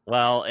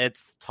 Well,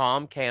 it's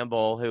Tom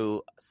Campbell,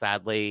 who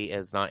sadly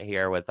is not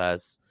here with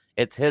us.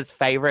 It's his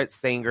favorite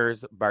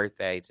singer's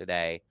birthday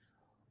today.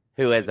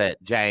 Who is it,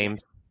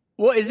 James?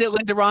 Well, is it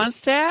Linda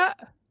Ronstadt?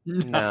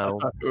 No.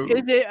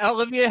 Is it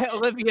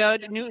Olivia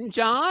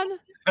Newton-John?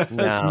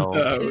 No.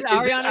 Is it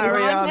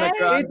Ariana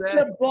Grande? It's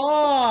the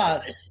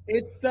boss.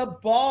 It's the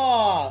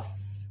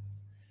boss.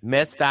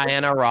 Miss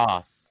Diana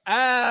Ross.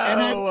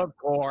 Oh, of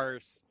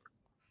course.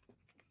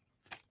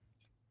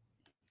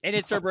 And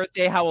it's her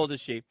birthday. How old is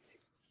she?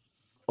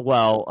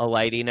 Well, a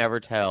lady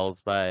never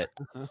tells, but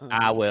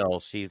I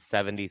will. She's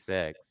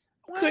 76.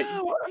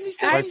 Wow, only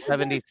Or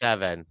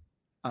 77.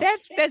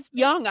 That's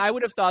young. I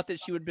would have thought that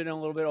she would have been a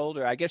little bit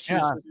older. I guess she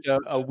was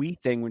just a wee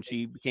thing when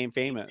she became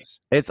famous.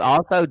 It's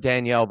also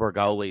Danielle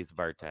Bergoli's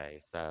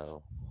birthday,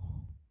 so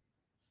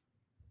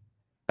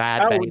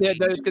bad baby.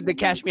 The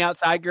Cash Me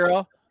Outside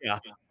girl? Yeah.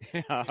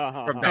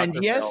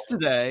 And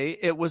yesterday,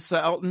 it was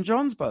Elton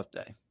John's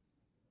birthday.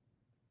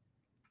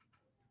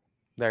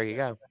 There you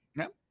go.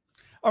 Yeah.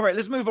 All right,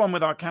 let's move on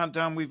with our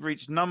countdown. We've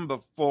reached number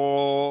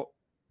 4.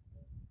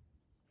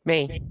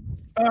 Me.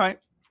 All right.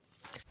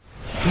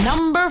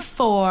 Number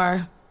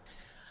 4.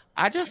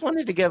 I just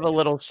wanted to give a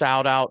little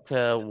shout out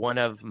to one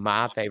of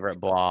my favorite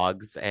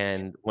blogs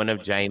and one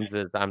of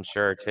James's, I'm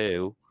sure,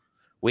 too.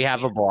 We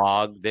have a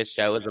blog. This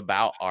show is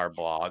about our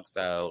blog,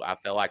 so I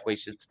feel like we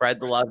should spread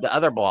the love to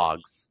other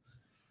blogs.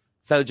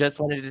 So just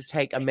wanted to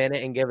take a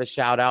minute and give a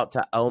shout out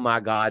to Oh My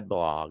God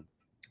blog.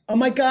 Oh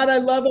my God, I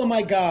love Oh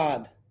My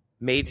God.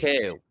 Me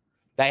too.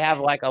 They have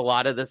like a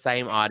lot of the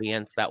same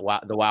audience that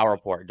the Wow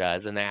Report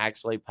does, and they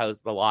actually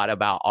post a lot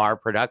about our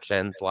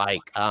productions,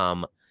 like I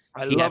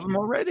love them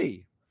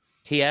already.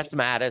 T.S.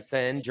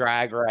 Madison,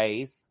 Drag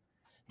Race.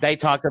 They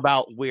talked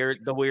about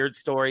the weird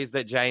stories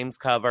that James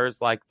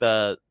covers, like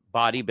the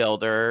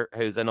bodybuilder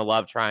who's in a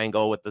love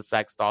triangle with the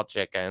sex doll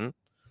chicken.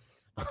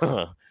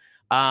 But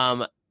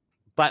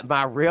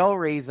my real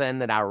reason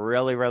that I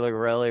really, really,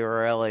 really,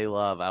 really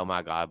love Oh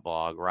My God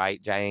blog,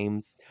 right,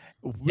 James?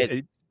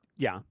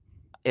 Yeah.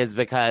 Is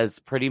because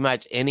pretty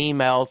much any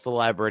male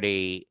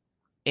celebrity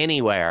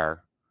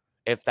anywhere,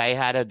 if they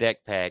had a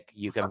dick pic,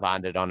 you can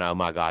find it on Oh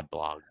My God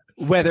blog.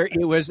 Whether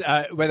it was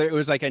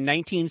like a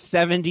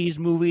 1970s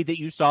movie that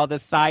you saw the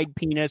side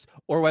penis,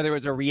 or whether it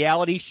was a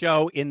reality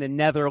show in the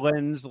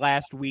Netherlands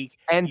last week.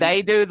 And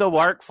they do the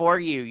work for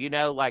you. You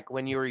know, like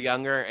when you were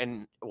younger,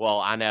 and well,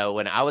 I know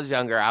when I was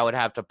younger, I would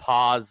have to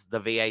pause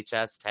the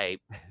VHS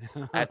tape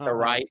at the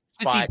right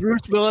spot. To see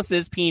Bruce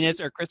Willis's penis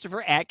or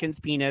Christopher Atkins'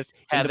 penis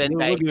in the Blue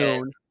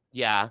Lagoon.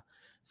 Yeah.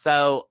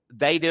 So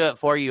they do it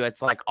for you. It's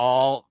like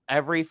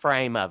every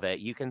frame of it.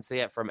 You can see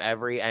it from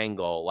every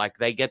angle. Like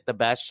they get the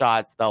best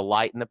shots. They'll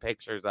lighten the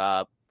pictures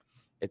up.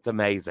 It's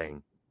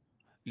amazing.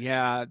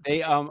 Yeah,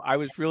 they I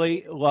was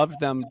really loved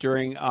them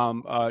during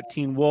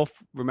Teen Wolf.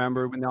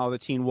 Remember when all the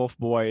Teen Wolf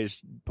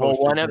boys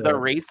posted? Well, one of the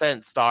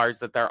recent stars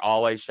that they're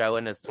always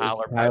showing is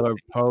Tyler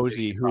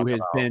Posey, who has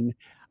been.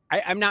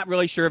 I'm not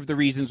really sure of the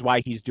reasons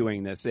why he's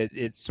doing this.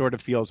 It sort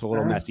of feels a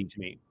little messy to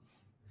me.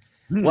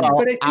 Well,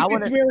 but I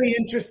think it's really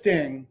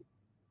interesting.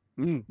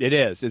 It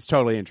is. It's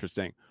totally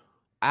interesting.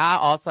 I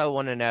also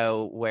want to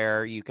know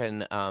where you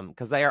can,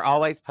 because they are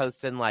always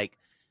posting like,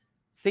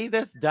 see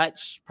this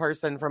Dutch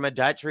person from a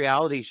Dutch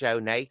reality show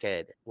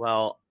naked.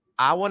 Well,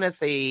 I want to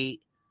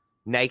see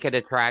Naked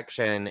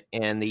Attraction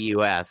in the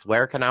U.S.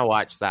 Where can I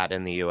watch that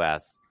in the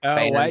U.S.? Oh,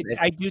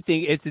 I do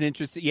think it's an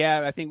interesting.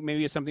 Yeah, I think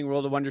maybe it's something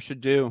World of Wonder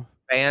should do.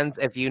 Fans,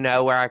 if you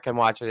know where I can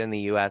watch it in the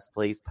U.S.,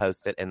 please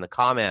post it in the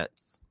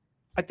comments.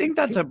 I think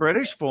that's a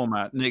British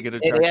format, Naked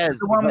Attraction. It is.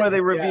 The one where they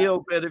reveal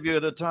a bit of you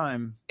at a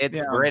time. It's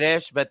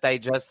British, but they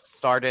just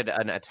started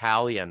an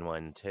Italian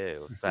one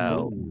too.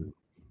 So,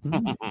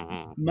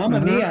 Mamma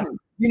mia.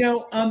 You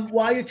know,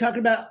 while you're talking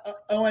about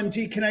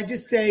OMG, can I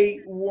just say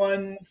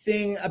one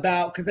thing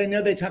about, because I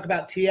know they talk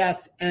about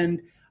TS,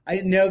 and I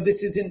know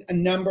this isn't a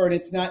number and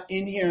it's not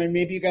in here, and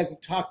maybe you guys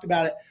have talked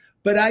about it,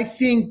 but I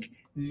think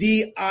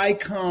the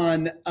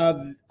icon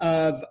of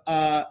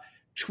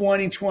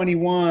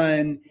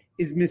 2021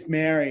 is Miss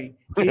Mary.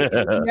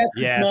 Yes.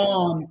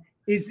 Mom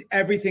is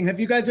everything. Have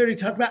you guys already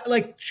talked about,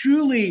 like,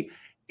 truly,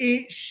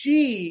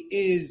 she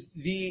is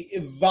the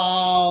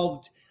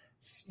evolved,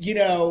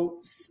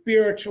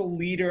 spiritual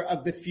leader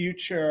of the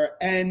future.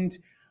 And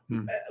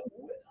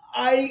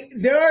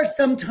there are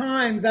some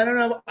times, I don't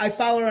know, I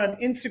follow her on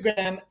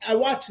Instagram. I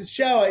watch the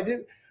show,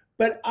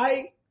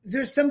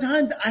 there's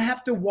sometimes I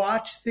have to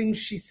watch things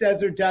she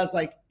says or does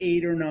like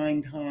 8 or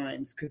 9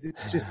 times because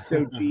it's just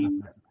so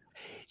genius.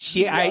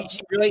 She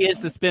really is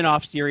the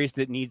spin-off series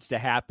that needs to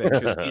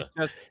happen.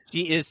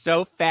 She is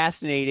so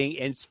fascinating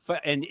and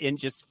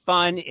just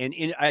fun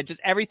and just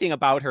everything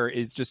about her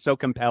is just so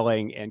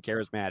compelling and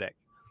charismatic.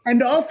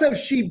 And also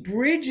she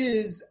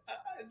bridges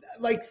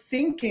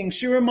thinking.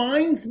 She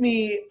reminds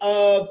me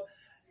of,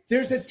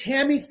 there's a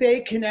Tammy Faye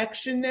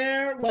connection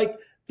there, like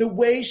the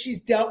way she's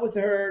dealt with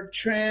her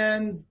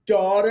trans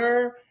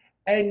daughter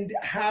and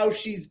how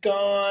she's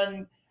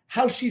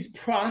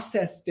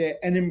processed it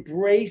and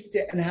embraced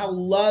it, and how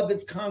love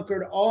has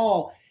conquered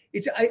all.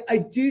 I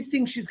do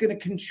think she's going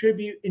to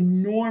contribute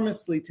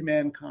enormously to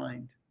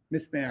mankind,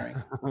 Miss Mary.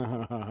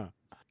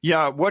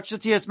 Yeah, watch the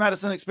T.S.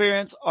 Madison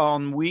Experience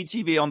on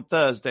WeTV on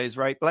Thursdays,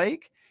 right,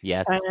 Blake?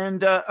 Yes.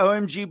 And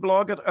OMG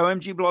blog at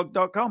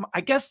omgblog.com.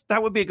 I guess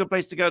that would be a good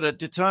place to go to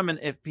determine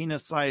if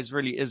penis size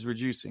really is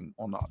reducing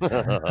or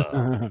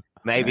not.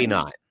 Maybe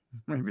not.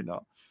 Maybe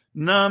not.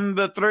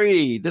 Number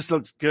 3. This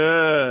looks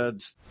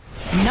good.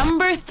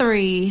 Number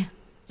 3.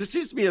 There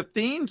seems to be a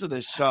theme to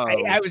this show.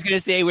 I was going to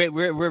say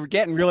we're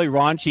getting really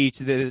raunchy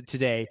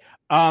today.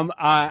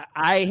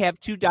 I have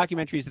 2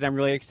 documentaries that I'm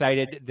really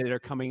excited that are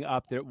coming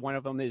up. That one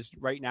of them is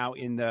right now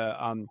in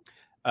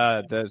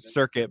the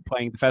circuit,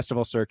 playing the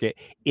festival circuit.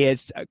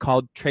 It's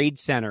called Trade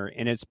Center,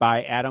 and it's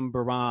by Adam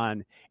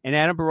Baran. And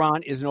Adam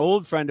Baran is an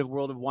old friend of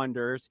World of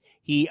Wonders.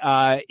 He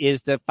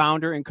is the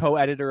founder and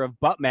co-editor of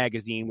Butt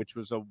Magazine, which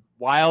was a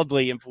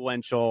wildly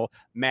influential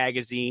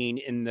magazine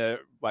in the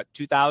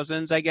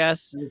 2000s, I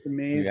guess. It was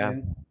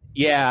amazing.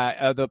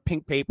 Yeah, the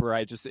pink paper.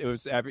 It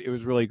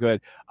was really good.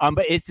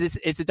 But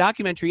it's a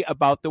documentary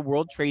about the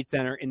World Trade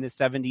Center in the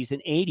 70s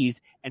and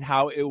 80s and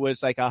how it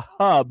was like a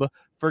hub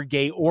for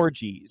gay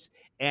orgies.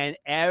 And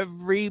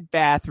every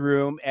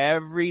bathroom,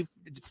 every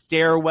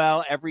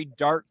stairwell, every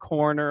dark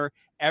corner,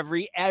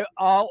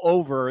 all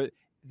over,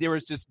 there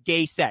was just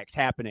gay sex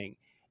happening.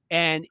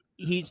 And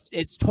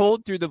it's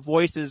told through the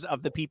voices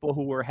of the people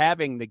who were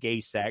having the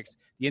gay sex,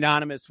 the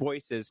anonymous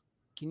voices.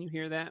 Can you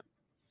hear that?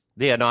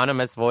 The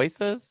anonymous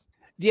voices?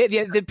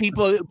 Yeah, the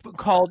people who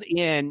called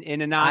in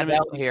anonymous.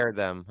 I don't hear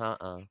them.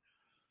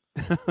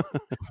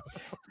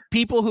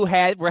 People who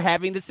were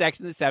having the sex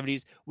in the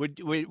 70s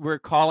were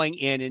calling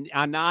in and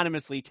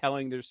anonymously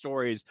telling their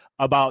stories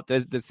about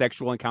the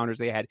sexual encounters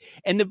they had.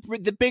 And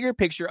the bigger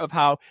picture of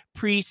how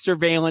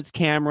pre-surveillance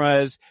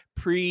cameras,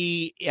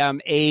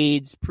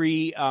 pre-AIDS,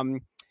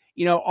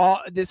 all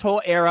this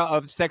whole era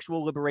of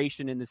sexual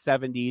liberation in the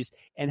 70s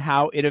and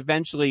how it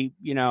eventually,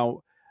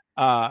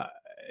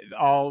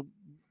 all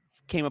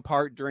came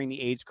apart during the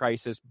AIDS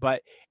crisis.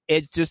 But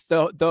it's just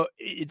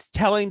it's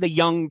telling the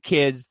young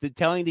kids,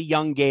 telling the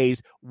young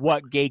gays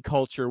what gay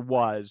culture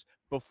was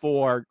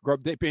before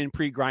in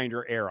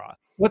pre-Grindr era.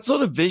 What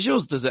sort of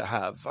visuals does it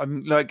have?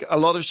 I'm like a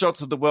lot of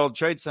shots of the World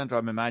Trade Center,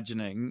 I'm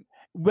imagining.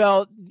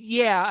 Well,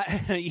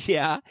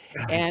 yeah.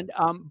 And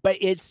but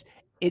it's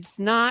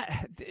not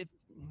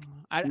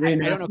I don't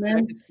know.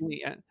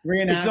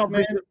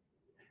 Reenactments?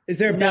 Is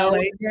there a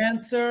ballet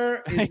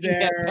dancer? Is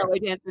there ballet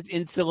dancers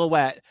in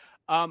silhouette?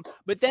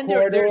 But then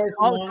there's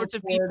all sorts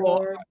of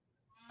people.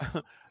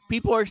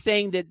 People are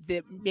saying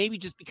that maybe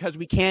just because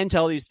we can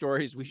tell these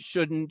stories, we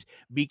shouldn't,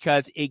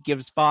 because it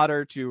gives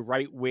fodder to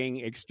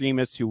right-wing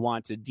extremists who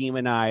want to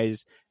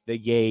demonize the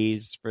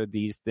gays for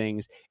these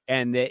things,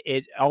 and that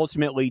it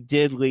ultimately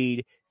did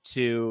lead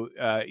to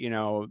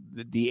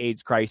the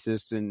AIDS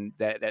crisis and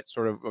that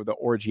sort of the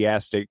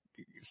orgiastic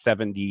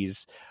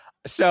 70s.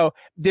 So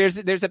there's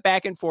a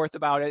back and forth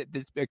about it.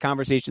 This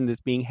conversation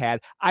that's being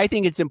had. I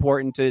think it's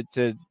important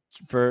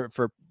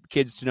for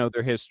kids to know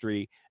their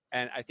history,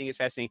 and I think it's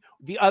fascinating.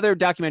 The other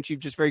documentary,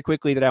 just very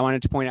quickly, that I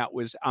wanted to point out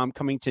was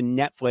coming to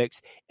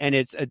Netflix, and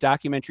it's a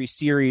documentary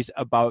series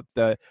about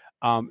the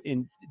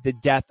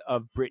death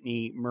of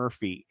Brittany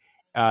Murphy,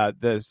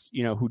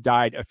 who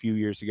died a few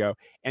years ago,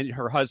 and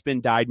her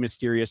husband died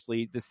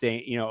mysteriously, the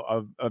same,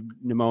 of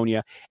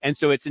pneumonia. And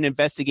so it's an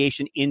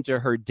investigation into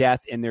her death,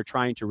 and they're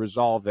trying to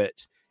resolve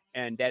it.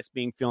 And that's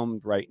being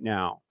filmed right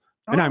now.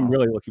 And I'm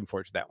really looking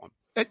forward to that one.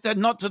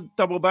 Not to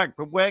double back,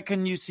 but where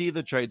can you see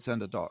the Trade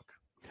Center doc?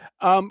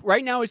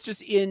 Right now it's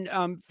just in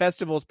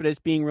festivals, but it's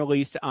being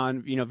released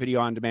on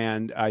video on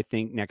demand, I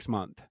think, next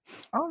month.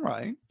 All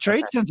right.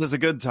 Trade Center is a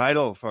good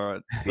title for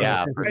it.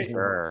 Yeah, for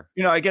sure.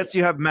 I guess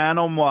you have Man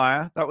on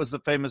Wire. That was the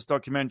famous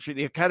documentary,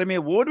 the Academy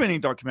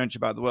Award-winning documentary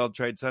about the World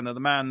Trade Center. The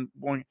man,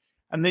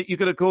 and you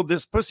could have called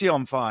this Pussy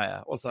on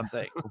Fire or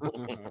something.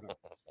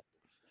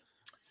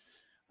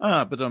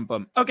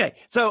 Okay,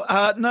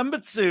 so number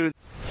 2.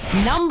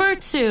 Number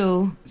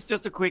 2. It's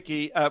just a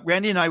quickie.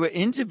 Randy and I were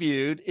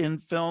interviewed in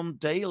Film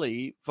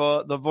Daily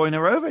for the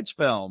Wojnarowicz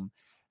film.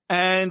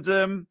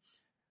 And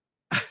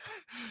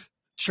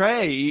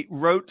Trey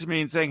wrote to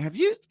me and saying,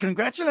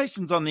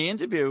 congratulations on the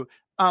interview.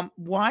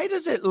 Why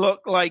does it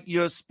look like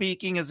you're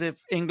speaking as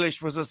if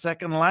English was a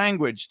second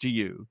language to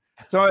you?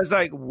 So I was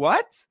like,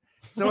 what?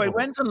 So I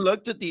went and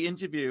looked at the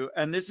interview,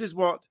 and this is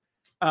what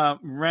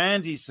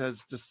Randy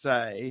says to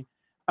say.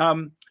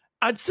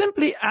 I'd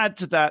simply add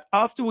to that,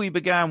 after we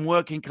began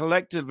working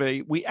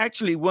collectively, we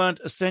actually weren't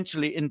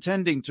essentially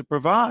intending to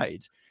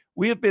provide.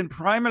 We have been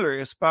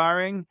primarily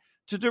aspiring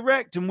to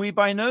direct, and we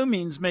by no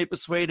means may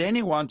persuade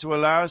anyone to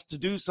allow us to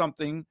do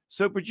something,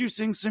 so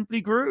producing simply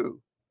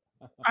grew.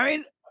 I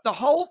mean, the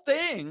whole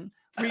thing,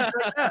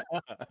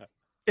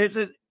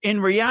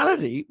 in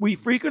reality, we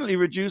frequently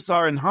reduce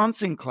our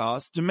enhancing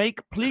class to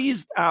make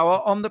pleased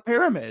hour on the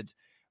pyramid,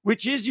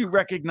 which is, you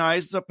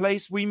recognize, the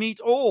place we meet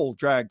all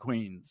drag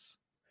queens.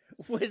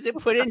 Was it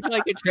put into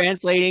like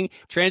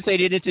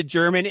translated into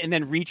German and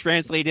then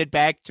retranslated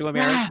back to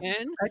American?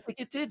 Yeah, I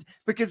think it did,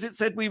 because it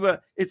said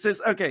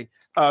okay,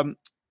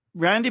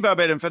 Randy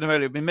Barbette and Fenimore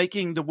have been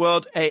making the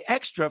world a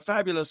extra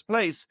fabulous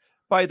place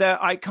by their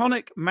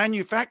iconic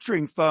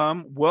manufacturing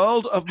firm,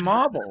 World of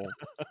Marvel.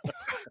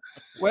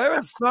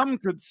 Whereas some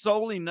could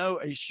solely know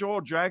a Shaw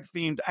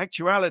drag-themed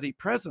actuality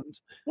present,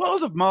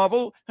 World of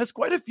Marvel has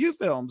quite a few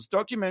films,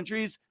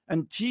 documentaries,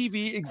 and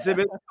TV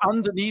exhibits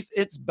underneath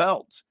its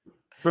belt.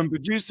 From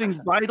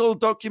producing vital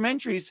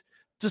documentaries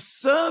to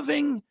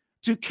serving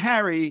to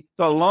carry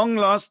the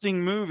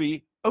long-lasting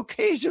movie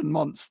Occasion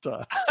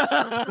Monster,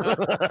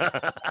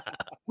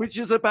 which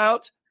is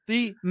about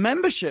the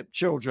membership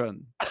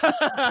children.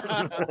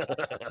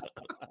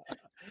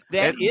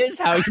 That is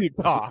how you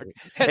talk.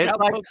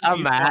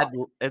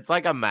 It's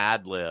like a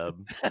Mad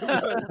Lib.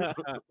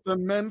 The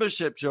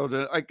membership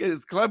children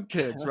is club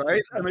kids,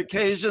 right? And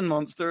Occasion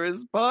Monster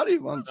is Party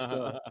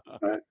Monster.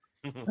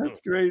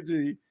 That's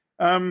crazy.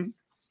 And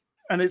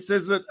it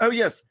says that, oh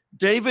yes,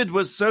 David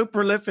was so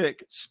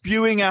prolific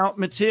spewing out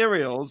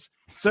materials,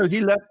 so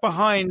he left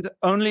behind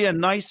only a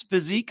nice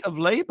physique of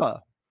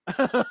labor.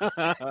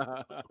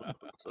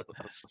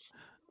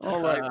 All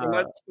right, well,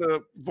 that's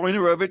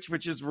Wojnarowicz,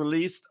 which is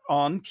released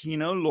on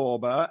Kino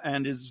Lorber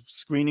and is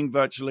screening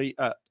virtually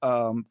at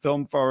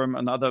Film Forum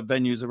and other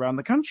venues around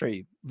the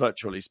country,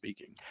 virtually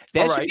speaking.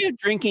 That should be a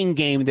drinking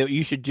game that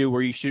you should do,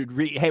 where you should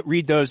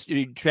read those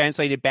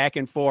translated back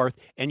and forth,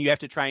 and you have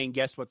to try and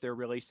guess what they're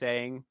really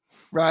saying.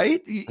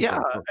 Right?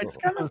 Yeah, it's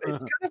kind of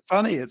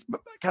funny. It's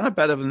kind of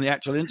better than the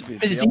actual interview.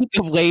 Physique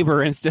of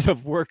labor instead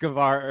of work of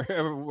art,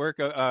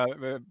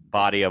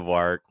 body of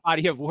work.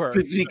 Body of work.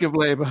 Physique of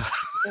labor.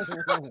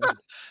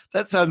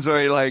 That sounds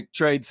very like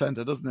Trade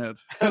Center, doesn't it?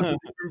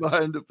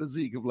 Behind the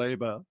physique of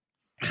labor.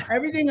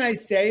 Everything I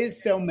say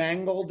is so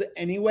mangled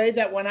anyway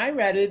that when I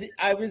read it,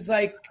 I was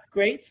like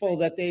grateful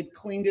that they'd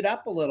cleaned it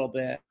up a little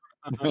bit.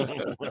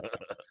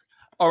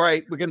 All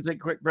right, we're going to take a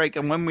quick break,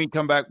 and when we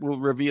come back, we'll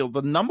reveal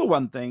the number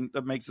one thing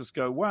that makes us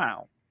go,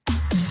 wow.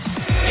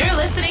 You're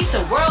listening to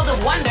World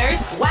of Wonders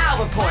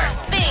Wow Report.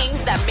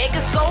 Things that make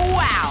us go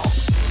wow.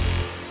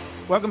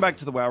 Welcome back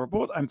to the Wow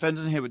Report. I'm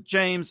Fenton here with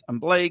James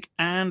and Blake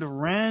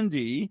and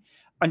Randy.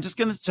 I'm just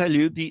going to tell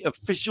you the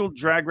official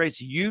Drag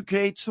Race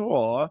UK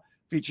tour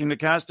featuring the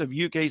cast of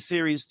UK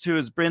Series 2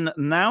 has been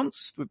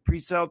announced with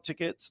pre-sale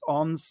tickets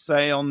on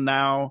sale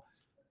now.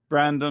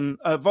 Brandon,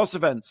 Voss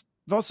Events,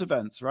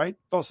 right?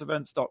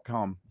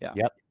 VossEvents.com. Yeah.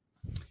 Yep.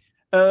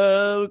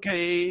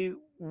 Okay.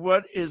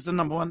 What is the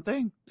number one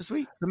thing this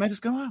week that made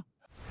us go out?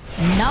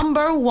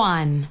 Number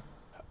one.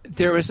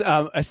 There was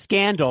a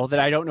scandal that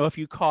I don't know if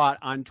you caught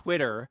on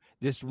Twitter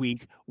this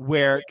week,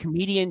 where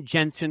comedian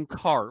Jensen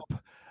Karp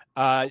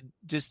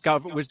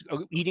was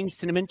eating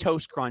Cinnamon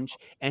Toast Crunch,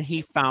 and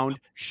he found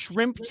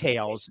shrimp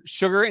tails,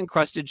 sugar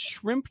encrusted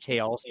shrimp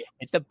tails,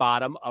 at the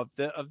bottom of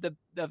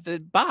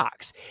the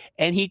box,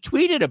 and he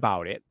tweeted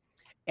about it.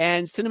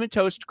 And Cinnamon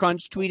Toast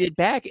Crunch tweeted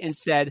back and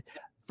said,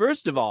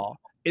 first of all,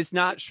 it's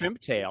not shrimp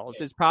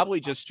tails. It's probably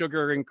just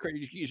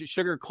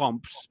sugar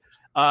clumps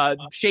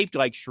shaped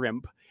like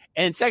shrimp.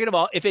 And second of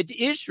all, if it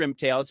is shrimp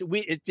tails,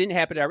 it didn't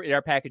happen at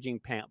our packaging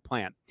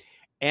plant.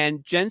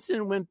 And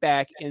Jensen went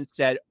back and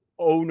said,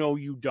 oh, no,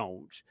 you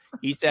don't.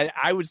 He said,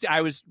 I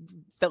was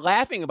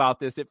laughing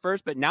about this at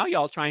first, but now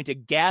y'all trying to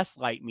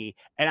gaslight me.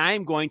 And I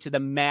am going to the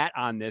mat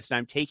on this, and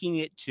I'm taking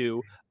it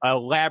to a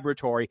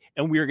laboratory,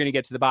 and we're going to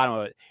get to the bottom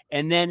of it.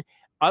 And then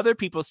other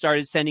people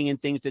started sending in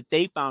things that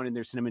they found in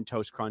their Cinnamon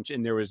Toast Crunch,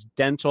 and there was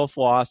dental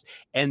floss,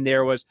 and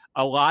there was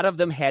a lot of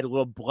them had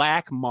little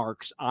black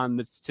marks on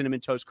the Cinnamon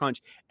Toast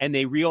Crunch, and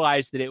they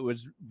realized that it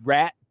was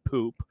rat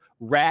poop,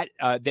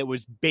 that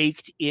was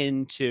baked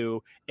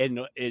into, and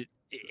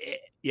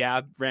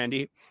yeah,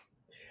 Randy.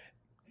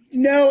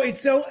 No, it's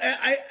so.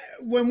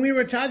 When we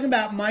were talking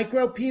about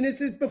micro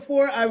penises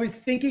before, I was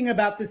thinking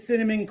about the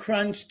Cinnamon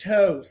Crunch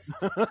toast.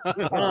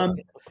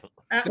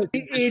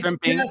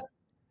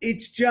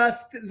 It's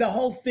just the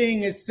whole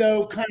thing is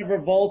so kind of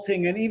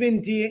revolting, and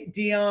even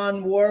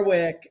Dionne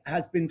Warwick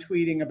has been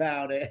tweeting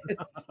about it.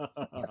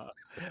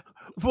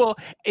 Well,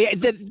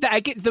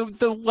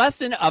 the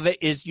lesson of it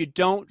is you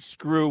don't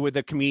screw with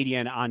a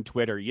comedian on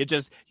Twitter.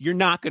 You're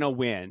not going to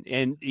win,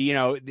 and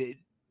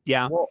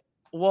yeah.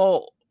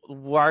 Well,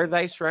 were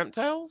they shrimp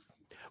tails?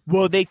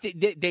 Well,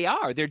 they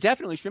are. They're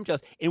definitely shrimp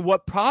tails. And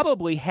what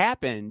probably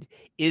happened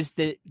is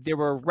that there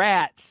were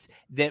rats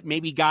that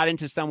maybe got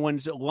into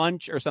someone's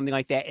lunch or something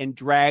like that and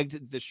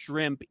dragged the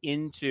shrimp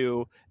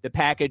into the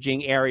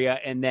packaging area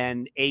and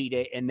then ate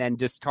it and then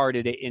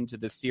discarded it into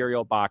the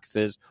cereal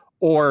boxes.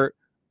 Or,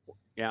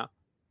 yeah.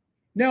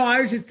 No,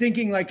 I was just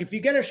thinking, like, if you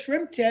get a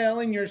shrimp tail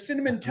in your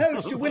cinnamon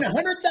toast, you win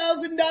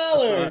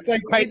 $100,000.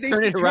 Like, they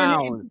turn it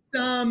around.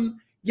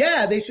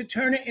 They should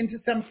turn it into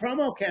some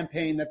promo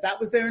campaign that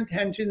was their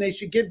intention. They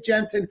should give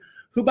Jensen,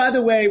 who, by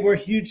the way, we're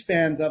huge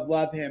fans of,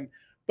 love him,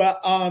 but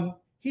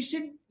they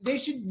should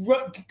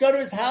go to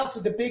his house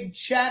with a big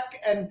check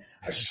and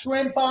a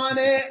shrimp on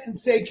it and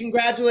say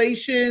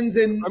congratulations.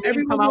 And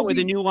everyone come out with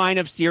a new line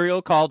of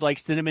cereal called like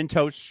Cinnamon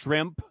Toast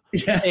Shrimp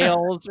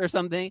Tails or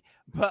something.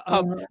 But I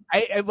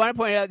want to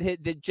point out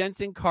that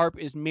Jensen Karp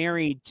is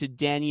married to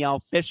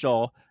Danielle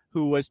Fishel,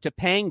 who was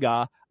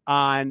Topanga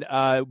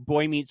on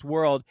Boy Meets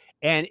World.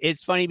 And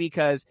it's funny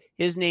because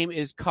his name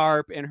is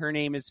Carp and her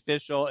name is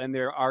Fischl, and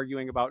they're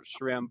arguing about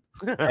shrimp.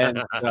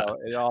 And so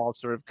it all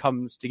sort of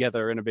comes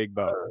together in a big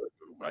bow. Oh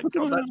my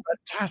God, that's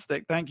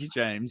fantastic. Thank you,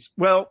 James.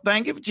 Well,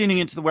 thank you for tuning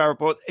into the Wow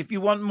Report. If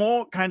you want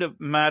more kind of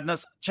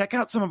madness, check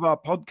out some of our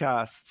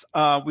podcasts.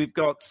 We've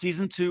got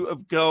season 2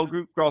 of Girl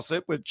Group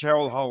Gossip with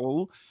Cheryl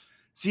Hole,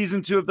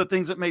 season 2 of The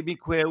Things That Made Me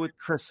Queer with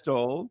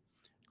Crystal,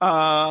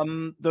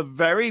 the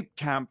Very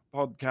Camp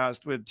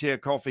podcast with Tia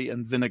Coffee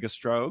and Vinegar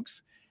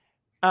Strokes,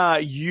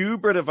 You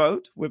Brita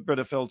Vote with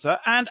Brita Filter,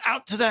 and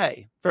out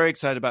today, very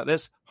excited about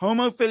this,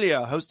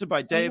 Homophilia, hosted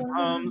by Dave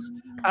Holmes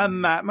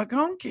and Matt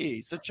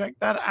McConkey. So check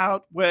that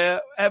out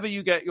wherever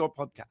you get your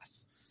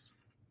podcasts.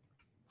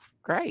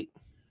 Great.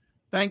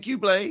 Thank you,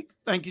 Blake.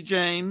 Thank you,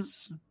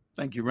 James.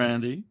 Thank you,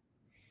 Randy.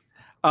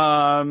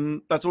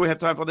 That's all we have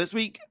time for this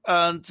week.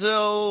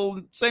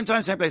 Until same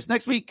time, same place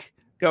next week,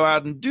 go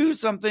out and do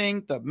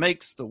something that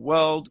makes the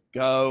world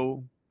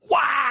go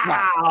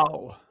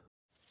Wow!